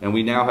 and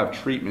we now have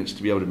treatments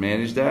to be able to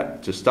manage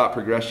that, to stop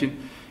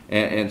progression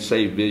and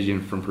save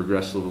vision from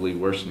progressively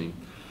worsening.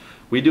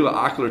 We do an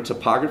ocular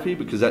topography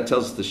because that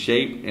tells us the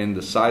shape and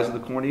the size of the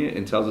cornea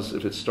and tells us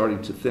if it's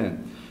starting to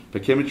thin.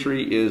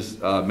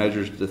 Pachymetry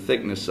measures the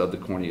thickness of the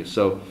cornea.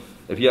 So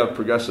if you have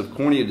progressive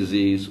cornea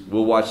disease,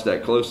 we'll watch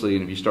that closely,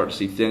 and if you start to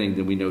see thinning,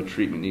 then we know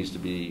treatment needs to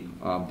be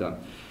done.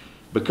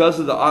 Because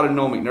of the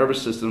autonomic nervous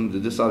system,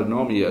 the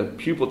dysautonomia,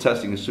 pupil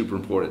testing is super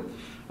important.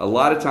 A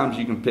lot of times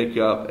you can pick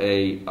up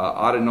a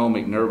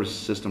autonomic nervous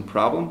system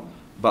problem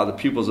by the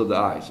pupils of the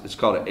eyes. It's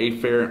called an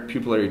afferent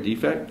pupillary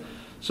defect.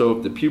 So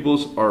if the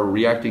pupils are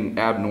reacting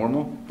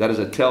abnormal, that is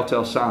a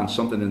telltale sign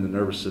something in the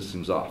nervous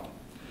system's off.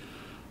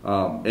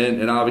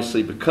 And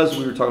obviously, because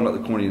we were talking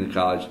about the cornea in the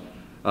college,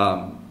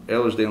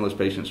 Ehlers-Danlos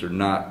patients are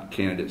not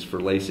candidates for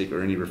LASIK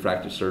or any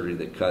refractive surgery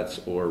that cuts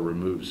or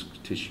removes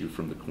tissue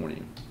from the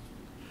cornea.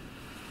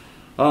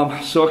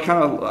 So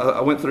I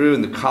went through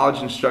in the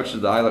collagen structure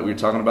of the eye like we were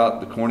talking about.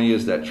 The cornea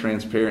is that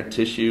transparent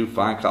tissue,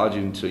 fine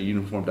collagen to a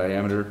uniform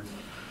diameter.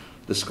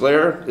 The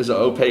sclera is an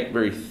opaque,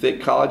 very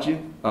thick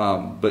collagen,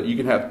 but you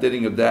can have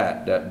thinning of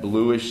that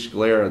bluish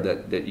sclera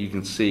that you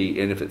can see.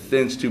 And if it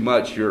thins too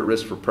much, you're at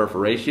risk for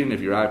perforation.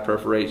 If your eye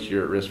perforates,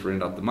 you're at risk for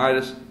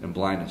endophthalmitis and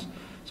blindness.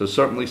 So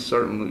certainly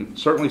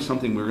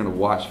something we're going to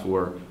watch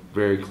for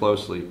very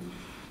closely.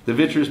 The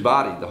vitreous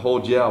body, the whole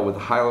gel with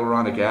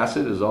hyaluronic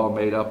acid, is all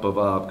made up of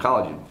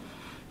collagen.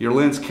 Your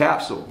lens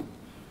capsule,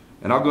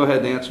 and I'll go ahead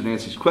and answer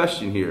Nancy's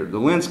question here. The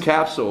lens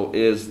capsule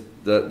is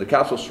the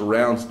capsule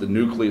surrounds the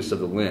nucleus of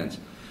the lens,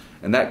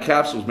 and that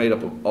capsule is made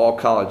up of all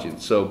collagen.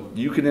 So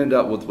you can end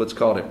up with what's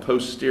called a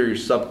posterior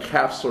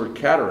subcapsular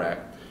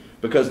cataract,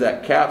 because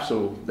that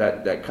capsule,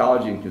 that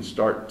collagen can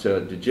start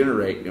to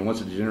degenerate, and once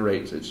it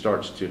degenerates, it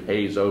starts to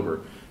haze over,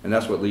 and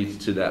that's what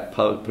leads to that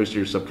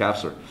posterior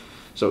subcapsular.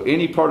 So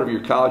any part of your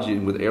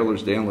collagen with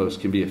Ehlers-Danlos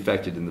can be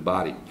affected in the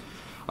body.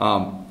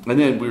 And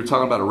then we were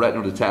talking about a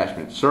retinal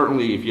detachment.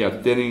 Certainly if you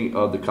have thinning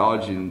of the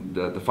collagen,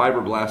 the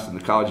fibroblasts in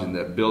the collagen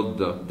that build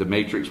the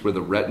matrix where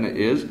the retina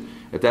is,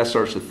 if that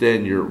starts to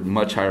thin, you're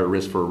much higher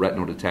risk for a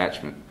retinal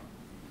detachment.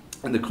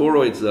 And the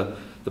choroid's the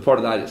part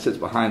of the eye that sits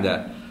behind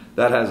that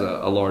has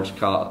a large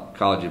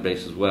collagen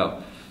base as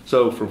well.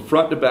 So from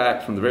front to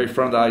back, from the very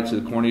front of the eye to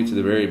the cornea to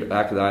the very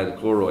back of the eye, the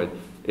choroid,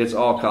 it's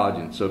all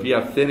collagen. So if you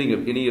have thinning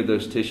of any of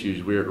those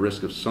tissues, we're at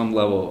risk of some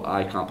level of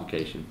eye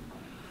complication.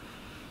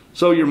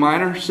 So your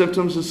minor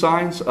symptoms and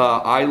signs,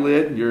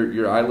 eyelid,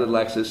 your eyelid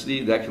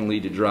laxity, that can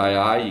lead to dry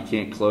eye. You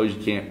can't close,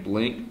 you can't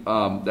blink.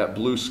 That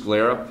blue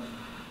sclera,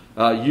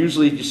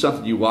 usually just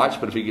something you watch,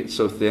 but if it gets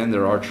so thin,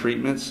 there are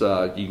treatments.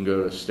 You can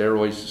go to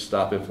steroids to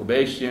stop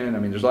inflammation. I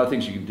mean, there's a lot of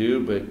things you can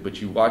do,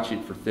 but you watch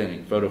it for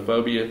thinning.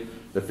 Photophobia,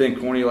 the thin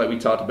cornea like we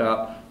talked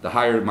about, the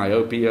higher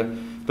myopia.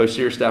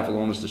 Posterior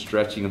staphylomas, the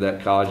stretching of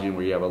that collagen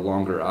where you have a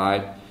longer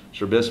eye.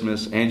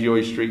 Strabismus,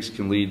 angioid streaks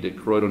can lead to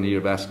choroidal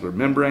neovascular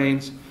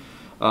membranes.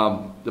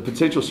 The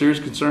potential serious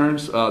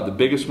concerns, the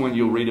biggest one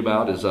you'll read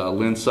about is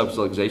lens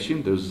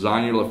subluxation. Those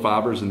zonular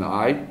fibers in the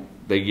eye,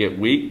 they get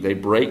weak, they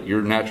break,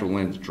 your natural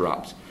lens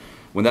drops.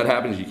 When that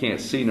happens, you can't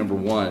see, number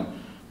one,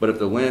 but if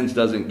the lens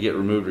doesn't get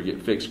removed or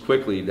get fixed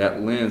quickly,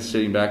 that lens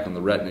sitting back on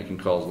the retina can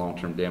cause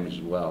long-term damage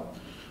as well.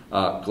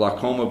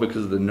 Glaucoma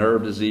because of the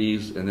nerve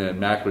disease, and then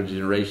macular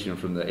degeneration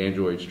from the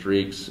angioid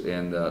streaks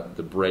and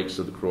the breaks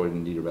of the choroid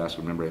and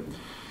endovascular membrane.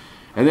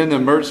 And then the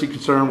emergency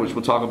concern, which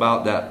we'll talk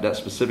about, that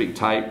specific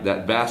type,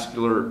 that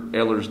vascular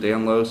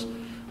Ehlers-Danlos,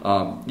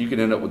 you can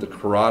end up with a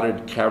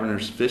carotid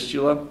cavernous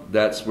fistula.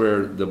 That's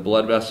where the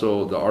blood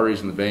vessel, the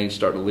arteries and the veins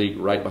start to leak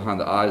right behind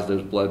the eyes.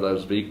 Those blood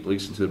vessels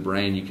leaks into the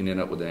brain. You can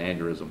end up with an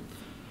aneurysm.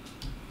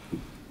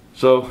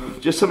 So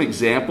just some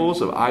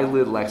examples of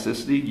eyelid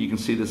laxity. You can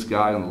see this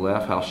guy on the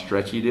left, how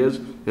stretchy it is.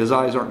 His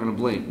eyes aren't going to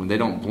blink. When they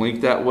don't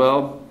blink that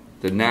well,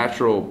 the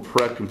natural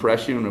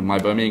compression of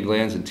meibomian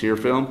glands and tear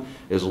film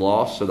is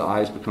lost, so the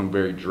eyes become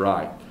very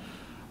dry.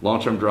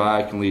 Long-term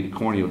dry can lead to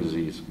corneal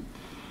disease.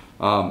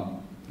 There are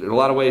a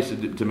lot of ways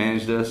to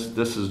manage this.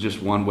 This is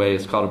just one way.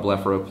 It's called a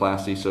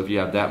blepharoplasty. So if you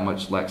have that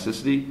much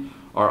laxity,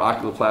 our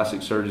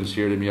oculoplastic surgeons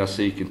here at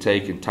MUSC can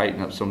take and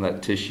tighten up some of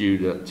that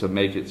tissue to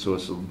make it so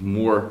it's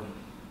more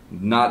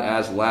not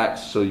as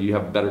lax, so you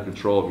have better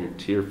control of your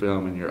tear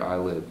film and your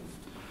eyelid.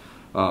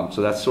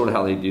 So that's sort of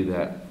how they do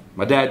that.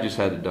 My dad just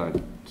had it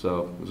done,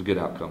 so it was a good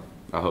outcome.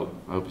 I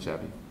hope he's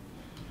happy.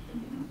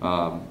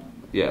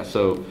 Yeah,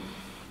 so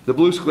the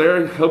blue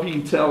sclera, hope you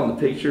can tell in the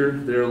picture,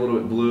 they're a little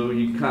bit blue.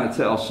 You can kind of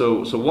tell.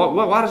 So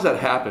why does that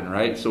happen,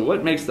 right? So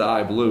what makes the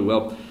eye blue?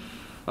 Well,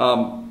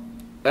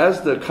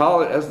 as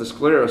the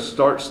sclera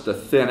starts to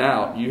thin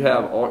out, you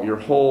have your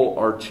whole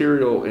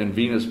arterial and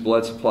venous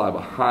blood supply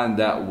behind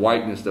that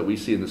whiteness that we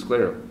see in the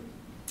sclera.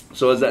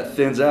 So as that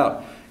thins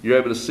out, you're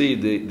able to see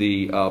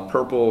the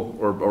purple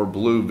or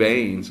blue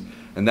veins,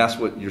 and that's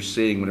what you're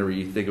seeing whenever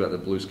you think about the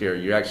blue sclera.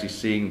 You're actually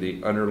seeing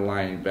the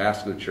underlying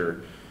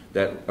vasculature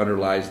that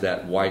underlies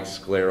that white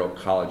scleral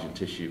collagen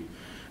tissue.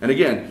 And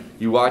again,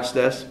 you watch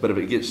this, but if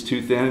it gets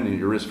too thin and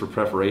you're risk for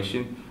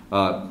perforation,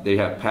 they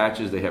have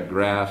patches, they have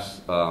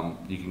grafts,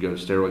 you can go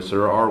to steroids. So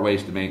there are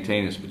ways to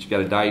maintain this, but you got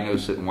to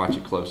diagnose it and watch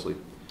it closely.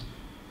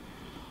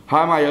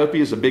 High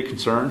myopia is a big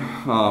concern.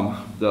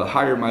 The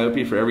higher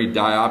myopia, for every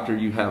diopter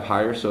you have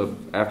higher, so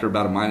after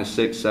about a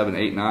 -6, 7,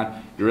 8, 9,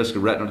 your risk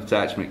of retinal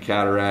detachment,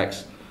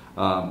 cataracts,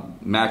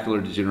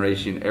 macular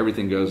degeneration,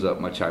 everything goes up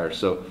much higher.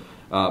 So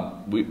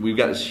we've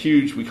got this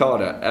huge, we call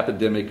it an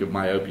epidemic of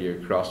myopia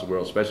across the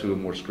world, especially with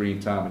more screen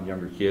time and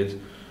younger kids.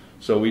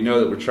 So we know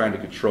that we're trying to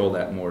control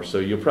that more. So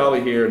you'll probably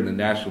hear in the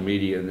national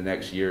media in the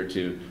next year or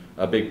two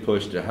a big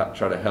push to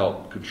try to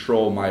help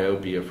control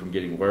myopia from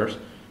getting worse,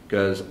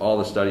 because all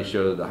the studies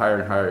show that the higher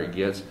and higher it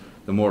gets,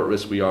 the more at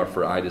risk we are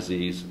for eye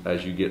disease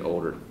as you get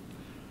older.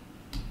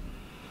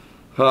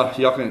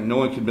 No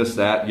one can miss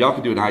that. Y'all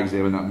can do an eye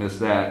exam and not miss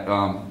that.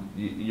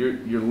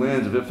 Your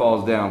lens, if it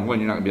falls down, one,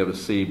 you're not going to be able to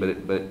see, but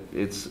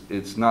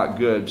it's not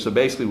good. So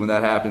basically when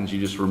that happens, you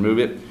just remove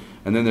it,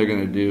 and then they're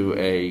going to do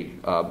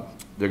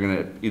they're going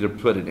to either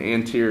put an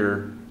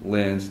anterior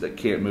lens that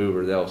can't move,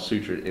 or they'll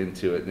suture it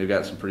into it. And they've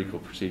got some pretty cool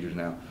procedures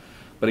now.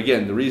 But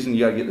again, the reason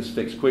you got to get this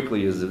fixed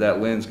quickly is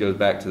that lens goes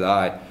back to the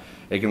eye.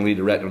 It can lead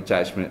to retinal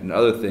detachment and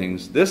other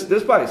things. This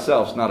by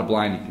itself is not a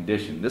blinding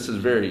condition. This is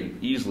very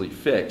easily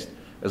fixed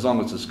as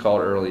long as it's caught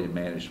early and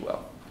managed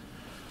well.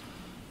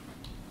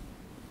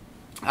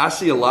 I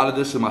see a lot of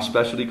this in my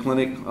specialty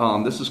clinic.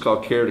 This is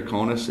called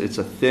keratoconus. It's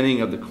a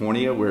thinning of the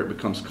cornea where it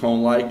becomes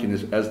cone-like,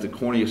 and as the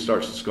cornea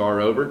starts to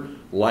scar over,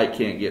 light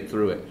can't get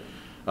through it.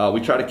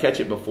 We try to catch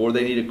it before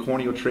they need a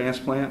corneal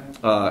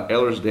transplant.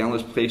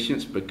 Ehlers-Danlos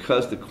patients,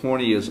 because the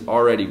cornea is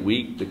already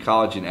weak, the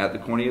collagen at the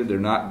cornea, they're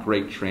not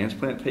great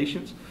transplant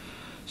patients.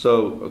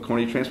 So a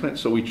cornea transplant.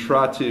 So we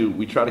try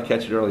to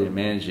catch it early and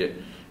manage it.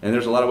 And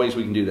there's a lot of ways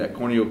we can do that.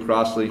 Corneal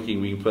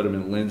cross-linking, we can put them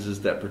in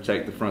lenses that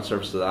protect the front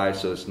surface of the eye,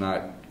 so it's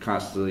not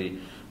constantly.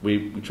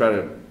 We try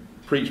to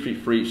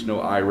preach,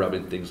 no eye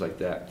rubbing, things like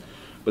that.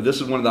 But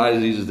this is one of the eye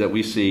diseases that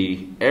we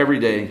see every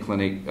day in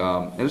clinic,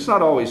 and it's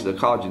not always the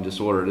collagen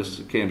disorder.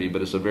 This can be,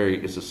 but it's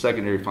a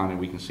secondary finding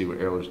we can see with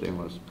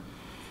Ehlers-Danlos.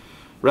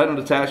 Retinal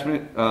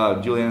detachment.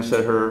 Juliana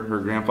said her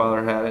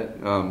grandfather had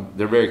it.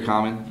 They're very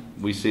common.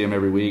 We see them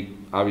every week.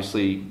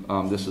 Obviously,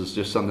 this is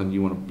just something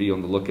you want to be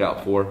on the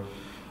lookout for.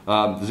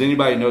 Does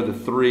anybody know the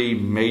 3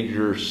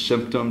 major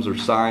symptoms or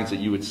signs that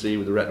you would see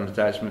with the retinal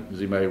detachment? Does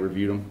anybody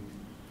review them?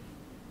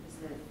 Is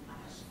it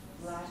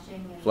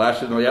flashing?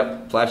 Flashes,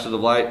 yep, flashes of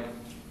light.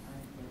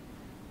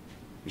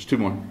 There's 2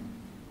 more.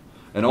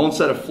 An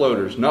onset of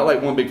floaters, not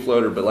like one big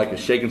floater, but like a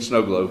shaking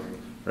snow globe,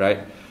 right?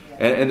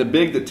 And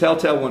the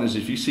telltale one is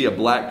if you see a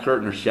black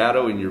curtain or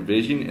shadow in your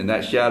vision, and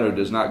that shadow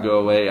does not go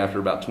away after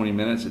about 20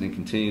 minutes and it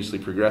continuously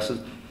progresses,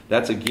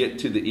 that's a get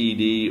to the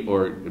ED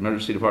or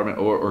emergency department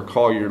or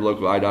call your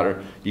local eye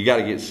doctor. You got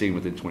to get seen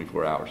within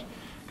 24 hours.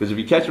 Because if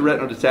you catch a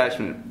retinal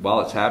detachment while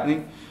it's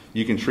happening,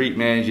 you can treat,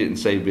 manage it, and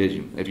save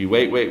vision. If you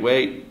wait,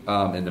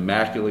 and the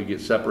macula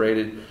gets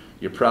separated,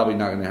 you're probably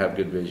not going to have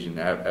good vision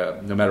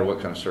no matter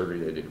what kind of surgery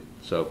they do.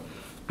 So,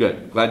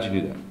 good. Glad you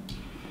knew that.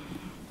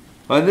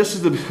 And this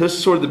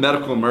is sort of the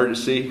medical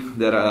emergency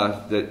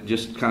that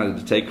just kind of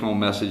the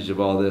take-home message of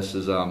all this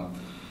is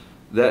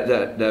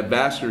that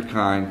vascular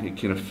kind, it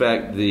can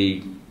affect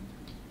the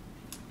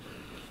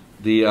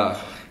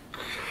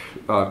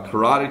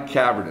carotid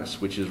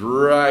cavernous, which is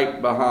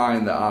right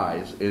behind the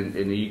eyes,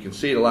 and you can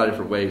see it a lot of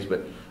different ways,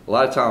 but a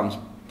lot of times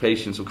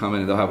patients will come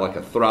in and they'll have like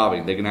a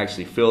throbbing. They can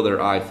actually feel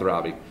their eye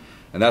throbbing,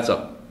 and that's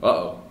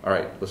all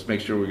right, let's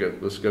make sure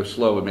let's go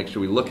slow and make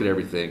sure we look at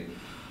everything.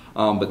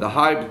 But the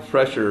high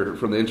pressure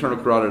from the internal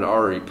carotid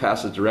artery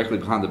passes directly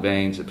behind the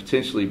veins. It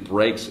potentially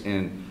breaks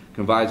and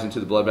confides into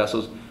the blood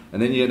vessels,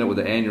 and then you end up with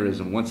an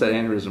aneurysm. Once that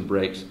aneurysm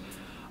breaks,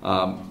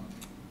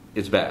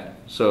 it's bad.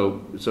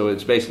 So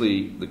it's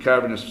basically the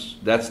cavernous,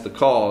 that's the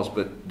cause,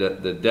 but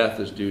the death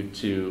is due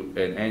to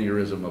an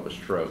aneurysm of a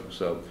stroke.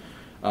 So,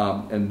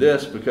 and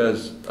this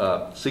because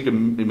seek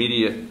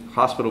immediate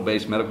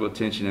hospital-based medical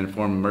attention and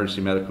inform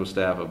emergency medical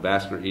staff of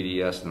vascular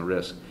EDS and the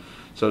risk.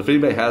 So if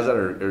anybody has that,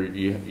 or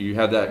you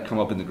have that come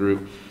up in the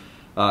group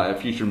at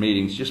future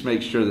meetings, just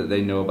make sure that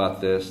they know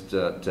about this,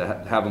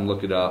 to have them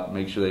look it up,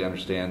 make sure they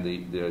understand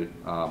the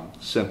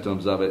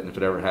symptoms of it, and if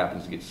it ever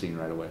happens, to get seen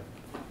right away.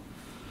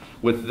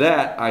 With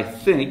that, I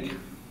think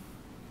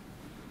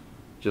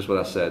just what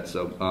I said.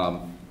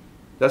 So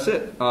that's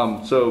it.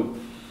 So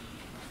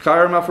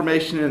Chiari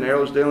malformation and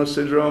Ehlers-Danlos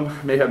syndrome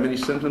may have many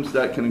symptoms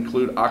that can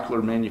include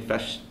ocular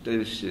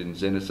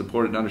manifestations, and it's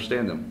important to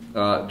understand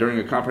them. During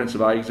a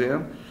comprehensive eye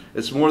exam,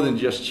 it's more than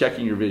just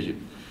checking your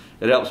vision.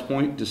 It helps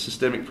point to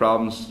systemic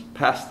problems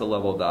past the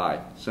level of the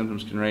eye.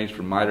 Symptoms can range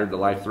from minor to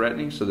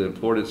life-threatening, so the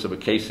importance of a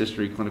case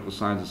history, clinical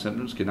signs, and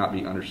symptoms cannot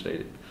be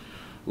understated.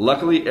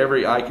 Luckily,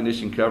 every eye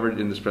condition covered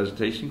in this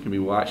presentation can be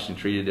watched and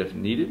treated if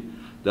needed,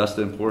 thus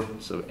the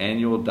importance of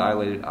annual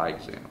dilated eye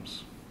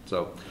exams.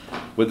 So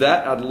with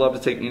that, I'd love to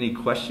take any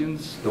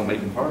questions. Don't make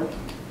them hard.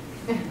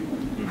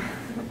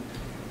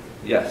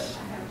 Yes?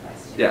 I have a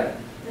question. Yeah.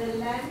 The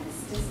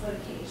lens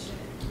dislocation,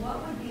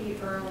 what would be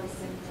the early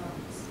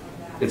symptoms of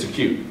that? It's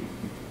acute.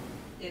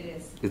 It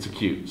is. It's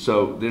acute.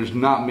 So there's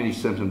not many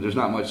symptoms. There's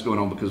not much going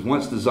on, because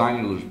once the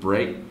zonulars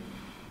break,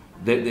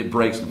 it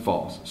breaks and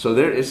falls. So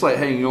it's like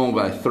hanging on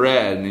by a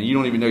thread, and you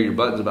don't even know your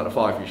button's about to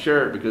fall off your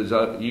shirt, because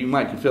you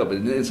might can feel it, but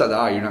inside the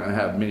eye you're not going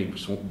to have many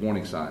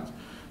warning signs.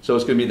 So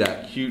it's going to be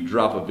that acute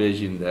drop of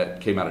vision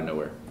that came out of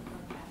nowhere.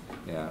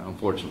 Okay. Yeah,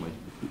 unfortunately.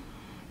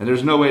 And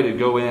there's no way to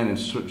go in and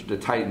switch to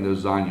tighten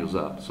those zonules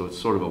up. So it's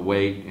sort of a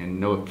wait and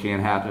know it can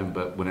happen,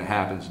 but when it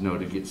happens, know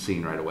to get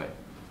seen right away.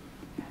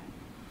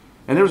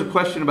 And there was a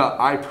question about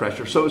eye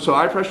pressure. So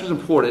eye pressure is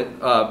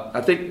important.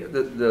 I think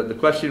the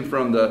question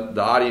from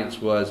the audience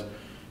was,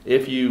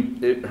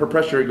 her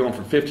pressure had gone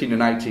from 15 to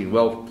 19.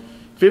 Well,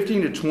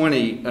 15 to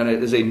 20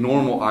 is a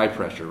normal eye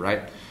pressure,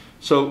 right?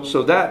 So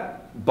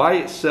that by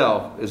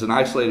itself is an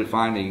isolated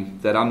finding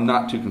that I'm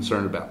not too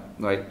concerned about.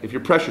 Like if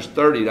your pressure's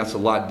 30, that's a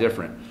lot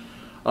different.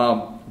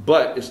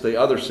 But it's the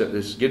other step.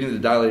 It's getting the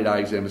dilated eye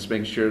exam. It's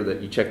making sure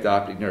that you check the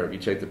optic nerve, you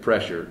check the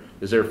pressure.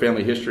 Is there a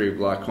family history of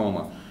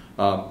glaucoma?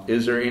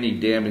 Is there any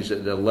damage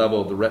at the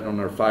level of the retinal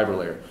nerve fiber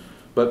layer?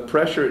 But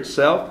pressure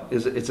itself,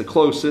 it's a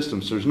closed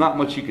system, so there's not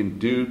much you can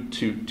do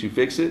to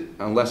fix it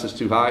unless it's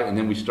too high, and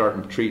then we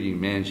start treating and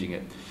managing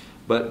it.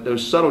 But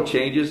those subtle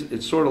changes,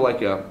 it's sort of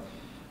like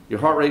your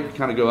heart rate can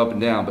kind of go up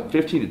and down, but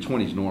 15 to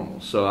 20 is normal,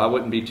 so I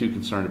wouldn't be too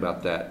concerned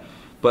about that.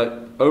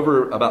 But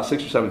over about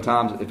 6 or 7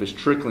 times, if it's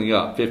trickling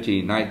up,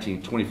 15,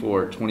 19,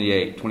 24,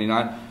 28,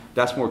 29,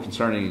 that's more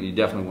concerning, and you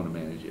definitely want to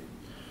manage it.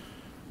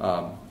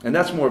 And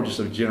that's more of just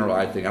a general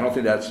eye thing. I don't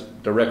think that's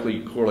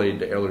directly correlated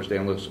to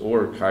Ehlers-Danlos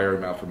or Chiari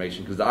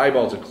malformation, because the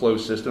eyeball is a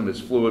closed system.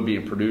 It's fluid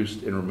being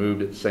produced and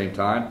removed at the same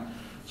time.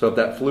 So if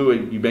that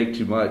fluid, you make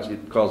too much,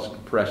 it causes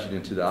compression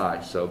into the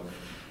eye. So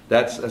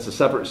that's a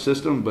separate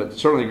system, but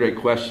certainly a great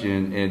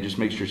question, and just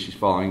make sure she's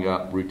following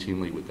up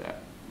routinely with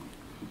that.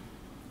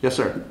 Yes,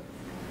 sir?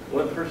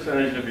 What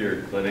percentage of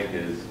your clinic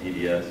is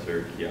EDS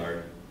or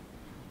Chiari?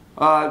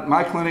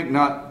 My clinic,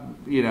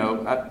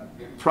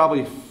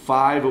 probably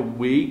 5 a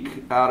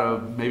week out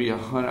of maybe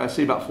 100. I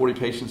see about 40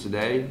 patients a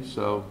day,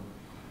 so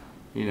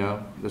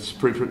that's a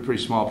pretty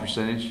small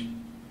percentage.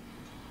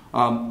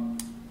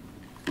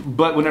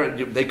 But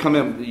whenever they come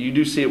in, you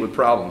do see it with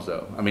problems,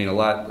 though. I mean, a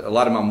lot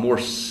of my more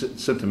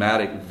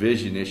symptomatic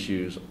vision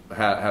issues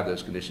have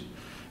those conditions.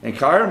 And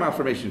Chiari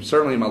malformation,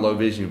 certainly my low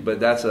vision, but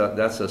that's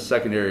a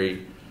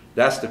secondary.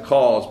 That's the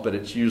cause, but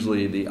it's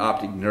usually the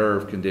optic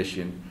nerve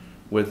condition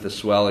with the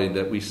swelling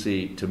that we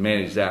see to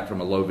manage that from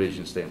a low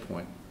vision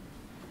standpoint.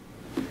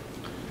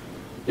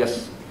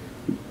 Yes?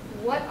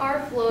 What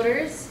are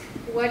floaters?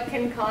 What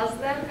can cause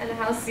them? And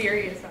how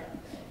serious are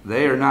they?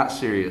 They are not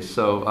serious.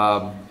 So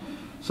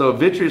a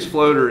vitreous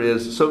floater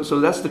is, so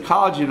that's the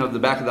collagen of the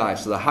back of the eye,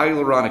 so the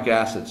hyaluronic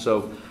acid.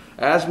 So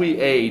as we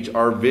age,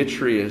 our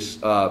vitreous,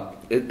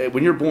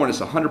 when you're born, it's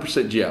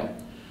 100% gel.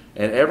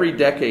 And every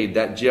decade,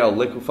 that gel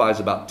liquefies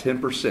about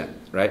 10%,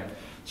 right?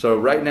 So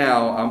right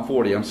now, I'm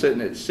 40. I'm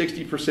sitting at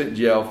 60%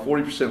 gel,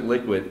 40%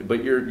 liquid,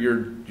 but your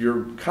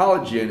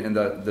collagen and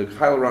the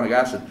hyaluronic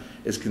acid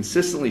is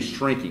consistently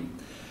shrinking.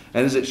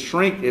 And as it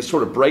shrinks, it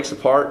sort of breaks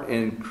apart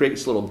and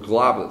creates little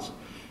globules.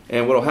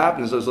 And what will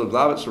happen is those little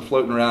globules are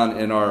floating around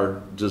in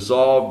our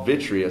dissolved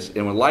vitreous,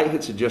 and when light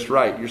hits it just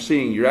right,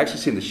 you're actually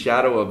seeing the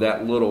shadow of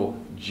that little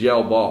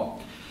gel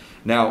ball.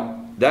 Now,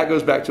 that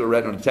goes back to a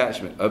retinal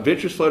detachment. A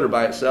vitreous floater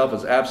by itself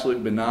is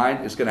absolutely benign.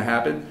 It's going to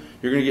happen.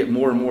 You're going to get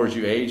more and more as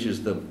you age,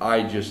 as the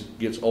eye just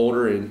gets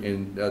older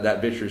and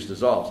that vitreous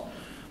dissolves.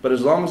 But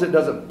as long as it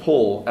doesn't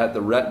pull at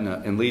the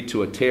retina and lead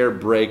to a tear,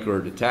 break, or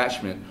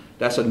detachment,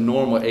 that's a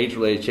normal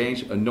age-related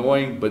change.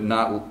 Annoying, but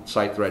not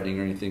sight-threatening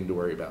or anything to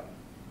worry about.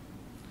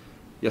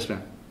 Yes,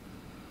 ma'am.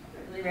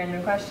 Really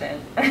random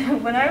question.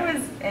 When I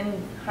was in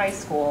high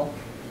school,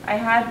 I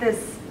had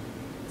this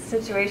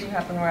situation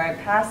happen where I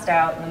passed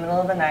out in the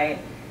middle of the night,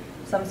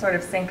 some sort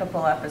of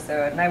syncopal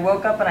episode, and I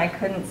woke up and I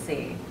couldn't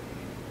see.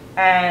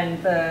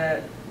 And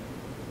the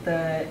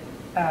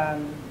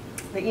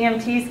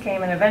EMTs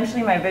came, and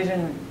eventually my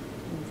vision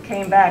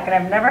came back. And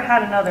I've never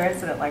had another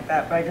incident like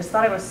that, but I just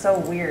thought it was so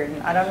weird.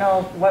 And I don't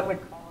know what would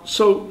cause it.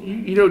 So,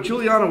 you know,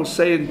 Juliana was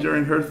saying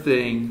during her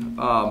thing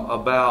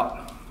about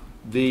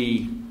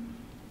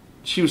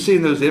she was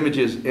seeing those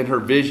images in her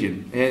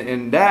vision.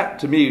 And that,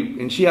 to me,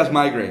 and she has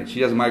migraines.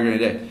 She has a migraine a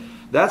day.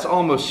 That's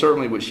almost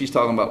certainly what she's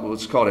talking about,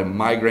 what's called a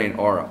migraine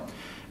aura.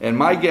 And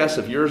my guess,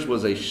 if yours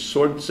was a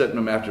sort of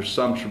symptom after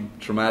some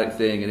traumatic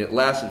thing, and it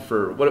lasted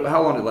for,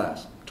 how long did it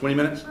last? 20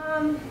 minutes?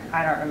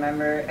 I don't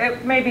remember.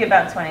 It may be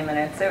about 20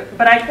 minutes,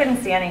 but I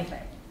couldn't see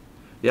anything.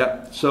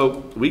 Yeah,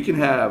 so we can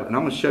have, and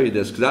I'm going to show you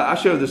this, because I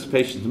showed this to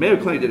patients. The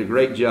Mayo Clinic did a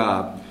great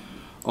job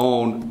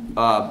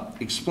on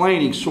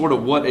explaining sort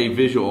of what a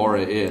visual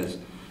aura is.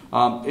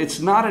 It's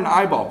not an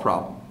eyeball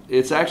problem.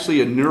 It's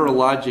actually a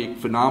neurologic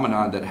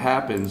phenomenon that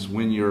happens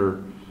when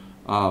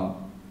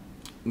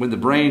when the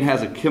brain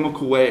has a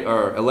chemical wave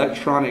or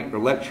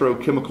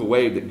electrochemical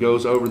wave that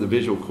goes over the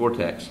visual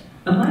cortex.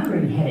 A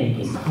migraine headache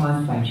is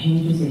caused by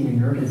changes in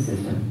your nervous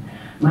system.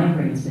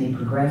 Migraines may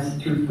progress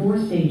through 4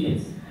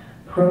 stages: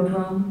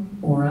 prodrome,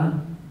 aura,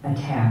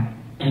 attack,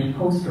 and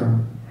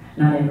postdrome.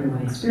 Not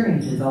everyone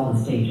experiences all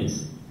the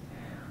stages.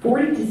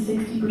 40 to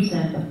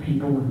 60% of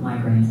people with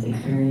migraines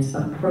experience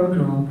a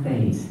prodrome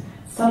phase,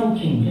 subtle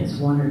changes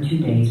 1 or 2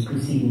 days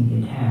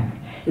preceding the attack.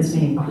 This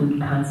may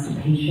include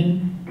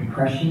constipation,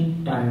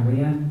 depression,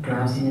 diarrhea,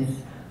 drowsiness,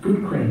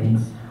 food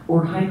cravings,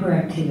 or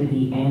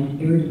hyperactivity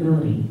and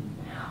irritability.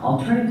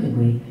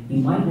 Alternatively, you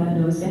might not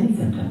notice any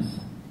symptoms.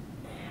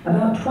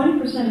 About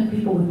 20% of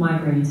people with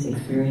migraines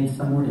experience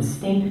a more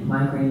distinct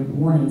migraine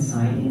warning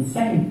sign in the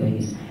second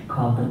phase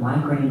called the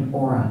migraine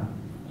aura.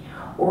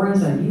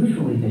 Auras are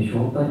usually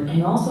visual, but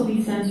can also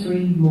be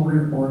sensory,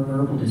 motor, or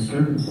verbal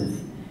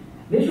disturbances.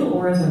 Visual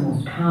auras are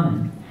most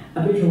common.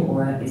 A visual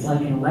aura is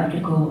like an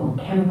electrical or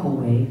chemical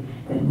wave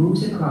that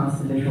moves across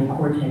the visual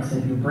cortex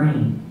of your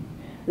brain.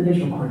 The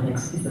visual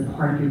cortex is the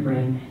part of your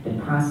brain that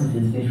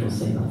processes visual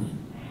signals.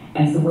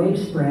 As the wave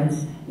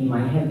spreads, you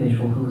might have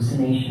visual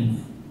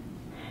hallucinations.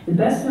 The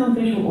best-known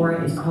visual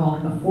aura is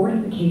called a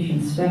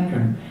fortification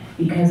spectrum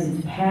because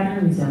its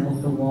pattern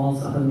resembles the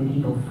walls of a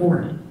medieval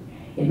fort.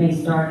 It may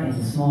start as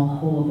a small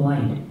hole of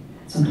light,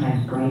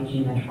 sometimes bright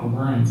geometrical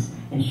lines,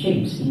 and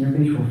shapes in your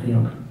visual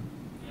field.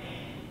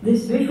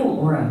 This visual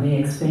aura may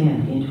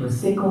expand into a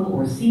sickle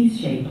or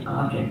C-shaped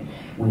object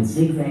with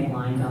zigzag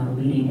lines on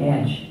the leading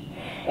edge.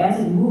 As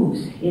it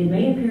moves, it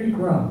may appear to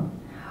grow.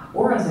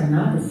 Auras are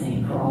not the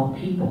same for all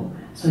people,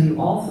 so you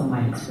also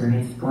might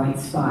experience bright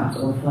spots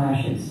or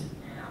flashes.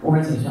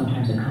 Auras are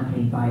sometimes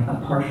accompanied by a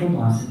partial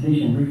loss of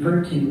vision,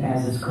 referred to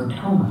as a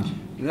scotoma.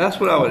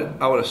 That's what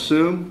I would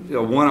assume, you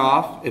know,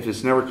 one-off if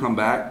it's never come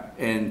back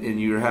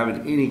and you're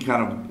having any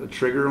kind of a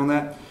trigger on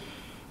that.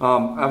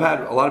 I've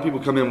had a lot of people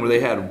come in where they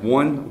had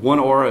one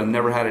aura and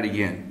never had it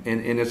again.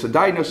 And it's a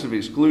diagnosis of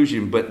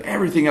exclusion, but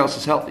everything else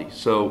is healthy.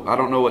 So I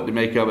don't know what to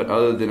make of it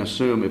other than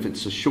assume if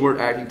it's a short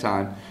acting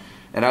time.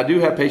 And I do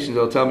have patients that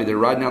will tell me they're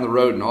riding down the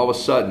road and all of a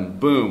sudden,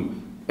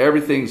 boom,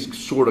 everything's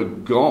sort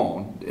of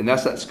gone. And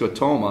that's that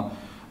scotoma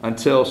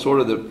until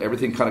sort of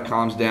everything kind of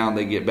calms down,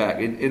 they get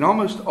back. And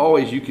almost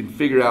always you can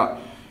figure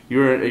out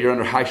you're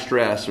under high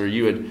stress or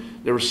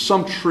there was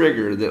some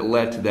trigger that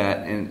led to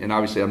that. And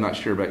obviously I'm not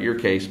sure about your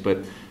case, but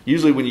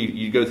usually when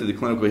you go through the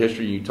clinical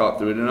history and you talk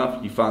through it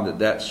enough, you find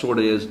that sort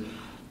of is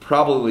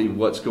probably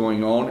what's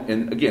going on.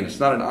 And again, it's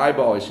not an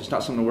eyeball, it's just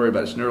not something to worry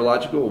about. It's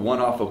neurological,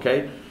 one-off,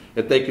 okay?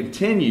 If they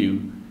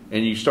continue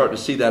and you start to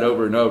see that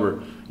over and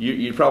over,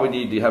 you probably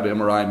need to have an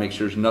MRI and make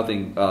sure there's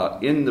nothing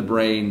in the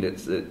brain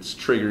that's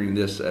triggering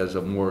this as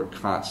a more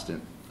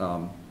constant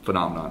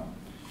phenomenon.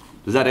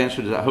 Does that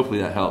answer? Hopefully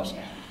that helps.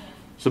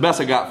 It's the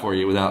best I got for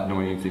you without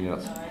knowing anything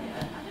else.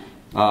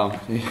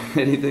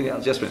 Anything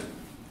else? Yes, ma'am.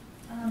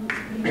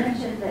 You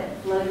mentioned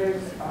that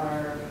flutters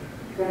are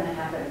going to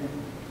happen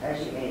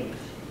as you age,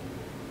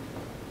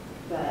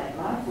 but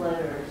my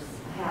flutters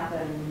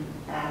happen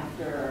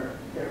after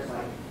there's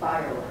like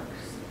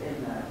fireworks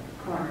in the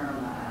corner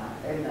of my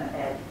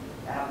eye,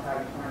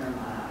 outside corner of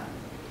my eye,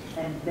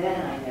 and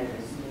then I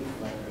notice new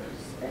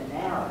flutters, and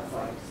now it's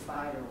like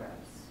spider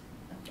webs.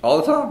 All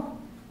the time.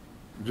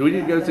 Do we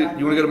need to go to? You want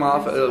to go to my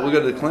office? We'll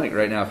go to the clinic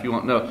right now if you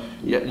want. No.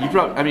 Yeah. You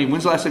probably. I mean,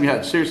 when's the last time you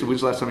had? Seriously,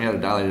 when's the last time you had a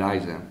dilated eye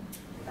exam?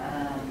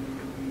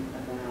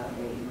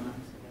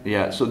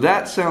 Yeah, so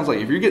that sounds like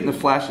if you're getting the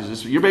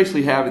flashes, you're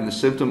basically having the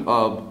symptom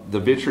of the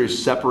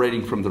vitreous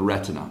separating from the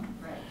retina.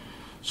 Right.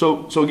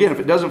 So again, if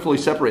it doesn't fully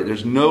separate,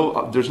 there's no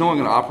one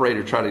going to operate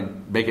or try to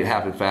make it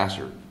happen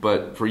faster.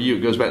 But for you,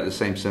 it goes back to the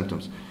same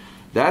symptoms.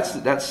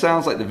 That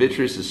sounds like the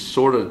vitreous is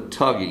sort of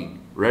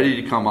tugging,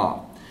 ready to come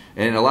off.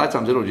 And a lot of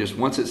times it'll just,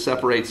 once it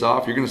separates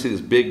off, you're going to see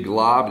this big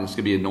glob, and it's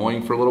going to be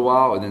annoying for a little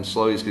while, and then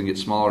slowly it's going to get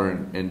smaller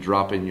and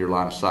drop in your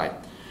line of sight.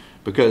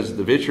 Because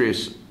the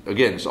vitreous,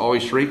 again, it's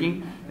always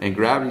shrinking, and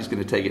gravity is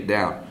going to take it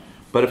down.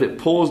 But if it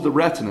pulls the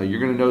retina, you're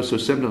going to notice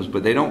those symptoms,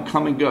 but they don't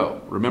come and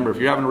go. Remember, if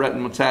you're having a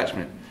retinal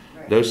attachment,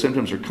 those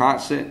symptoms are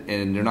constant,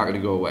 and they're not going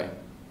to go away.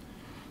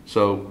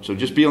 So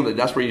just be on the,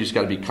 that's where you just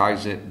got to be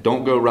cognizant.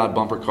 Don't go ride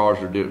bumper cars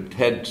or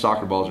head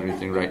soccer balls or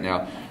anything right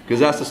now, because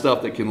that's the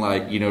stuff that can,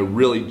 like, you know,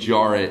 really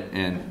jar it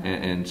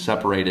and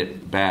separate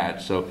it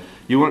bad. So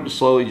you want it to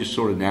slowly just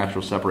sort of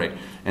natural separate.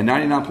 And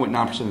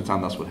 99.9% of the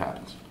time, that's what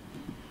happens.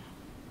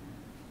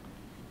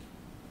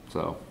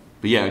 So,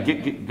 but yeah,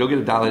 go get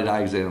a dilated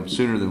eye exam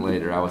sooner than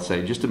later, I would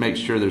say, just to make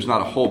sure there's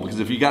not a hole.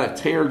 Because if you got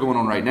a tear going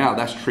on right now,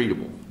 that's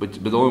treatable.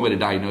 But the only way to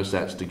diagnose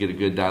that is to get a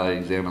good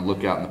dilated exam and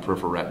look out in the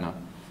peripheral retina.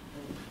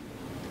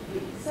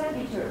 You sent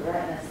me to a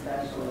retina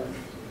specialist.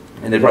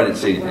 And they probably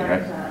didn't see anything,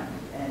 right?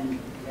 And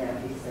yeah,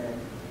 he said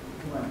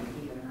he wanted to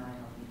keep an eye on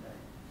me.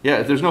 But Yeah,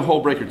 if there's no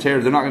hole break or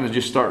tear, they're not going to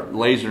just start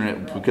lasering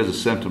it because of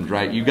symptoms,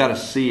 right? You've got to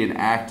see an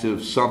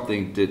active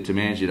something to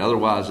manage it.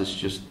 Otherwise, it's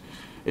just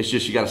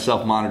you got to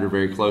self-monitor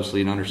very closely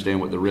and understand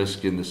what the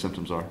risk and the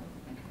symptoms are.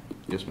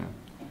 Yes, ma'am.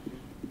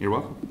 You're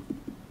welcome.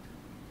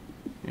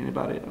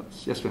 Anybody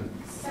else? Yes, ma'am.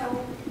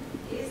 So,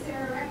 is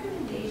there a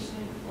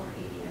recommendation for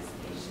ADS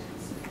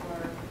patients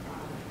for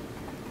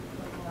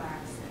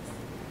prophylaxis?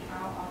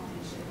 How often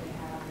should they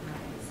have an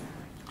eye exam?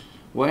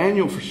 Well,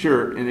 annual for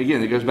sure, and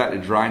again, it goes back to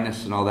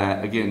dryness and all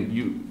that.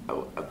 Again,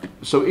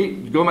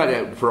 going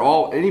back to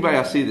for anybody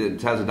I see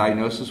that has a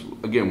diagnosis.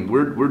 Again,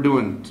 we're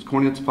doing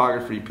corneal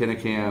topography,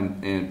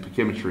 Pinacam, and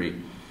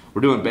pachymetry.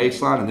 We're doing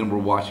baseline, and then we're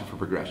watching for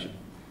progression.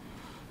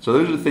 So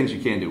those are the things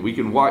you can do. We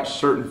can watch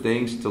certain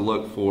things to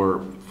look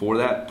for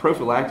that.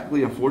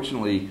 Prophylactically,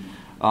 unfortunately,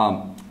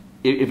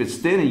 if it's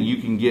thinning, you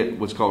can get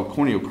what's called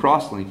corneal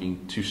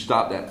cross-linking to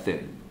stop that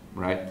thinning,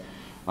 right?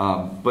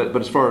 But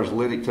as far as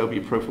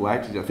lenactopia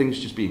prophylactic, I think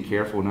it's just being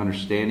careful and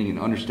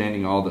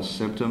understanding all the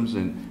symptoms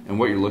and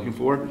what you're looking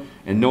for,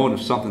 and knowing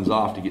if something's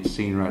off to get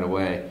seen right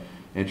away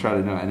and try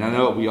to know. And I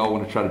know we all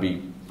want to try to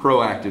be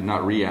proactive,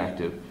 not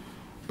reactive,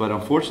 but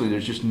unfortunately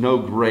there's just no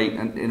great,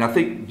 and I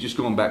think just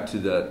going back to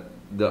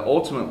the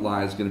ultimate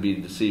line is going to be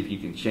to see if you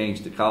can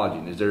change the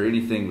collagen. Is there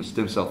anything with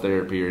stem cell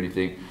therapy or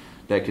anything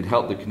that could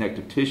help the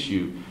connective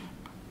tissue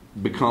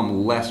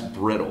become less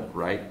brittle,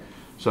 right?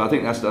 So I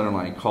think that's the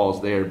underlying cause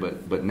there,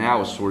 but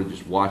now it's sort of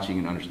just watching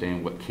and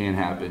understanding what can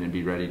happen and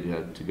be ready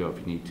to go if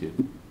you need to.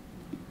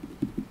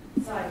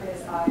 So like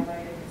this, eye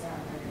vitamins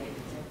aren't going to make a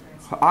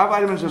difference? Eye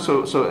vitamins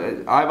are,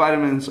 so eye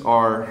vitamins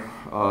are,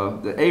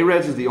 the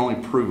AREDS is the only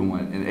proven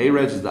one, and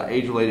AREDS is the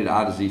age-related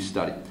eye disease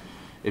study.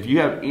 If you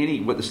have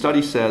what the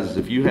study says is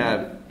if you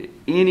have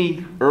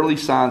any early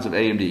signs of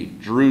AMD,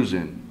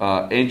 drusen,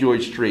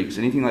 angioid streaks,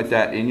 anything like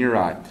that in your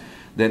eye,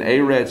 then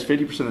AREDS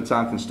 50% of the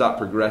time can stop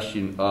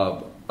progression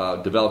of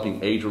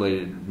developing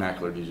age-related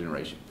macular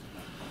degeneration.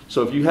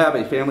 So if you have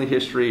a family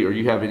history or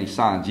you have any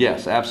signs,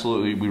 yes,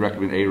 absolutely, we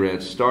recommend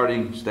AREDS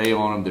starting. Stay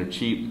on them; they're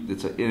cheap.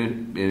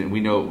 And we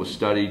know it was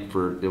studied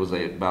for. It was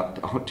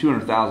about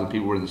 200,000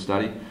 people were in the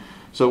study,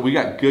 so we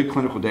got good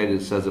clinical data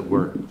that says it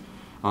worked.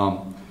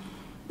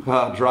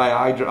 Dry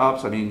eye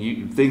drops. I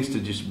mean, things to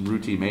just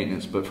routine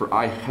maintenance. But for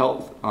eye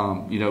health,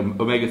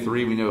 omega-3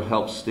 we know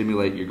helps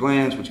stimulate your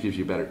glands, which gives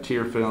you better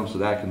tear film, so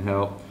that can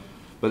help.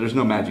 But there's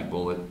no magic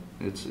bullet.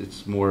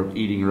 It's more of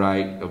eating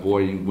right,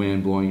 avoiding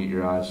wind blowing at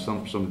your eyes,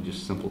 some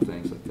just simple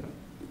things like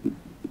that.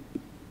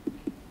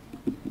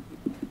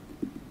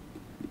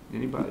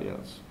 Anybody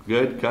else?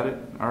 Good? Cut it?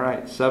 All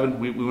right.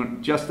 7. We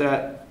went just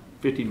at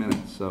 50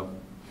 minutes. So,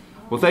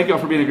 well, thank y'all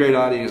for being a great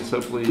audience.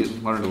 Hopefully you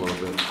learned a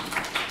little bit.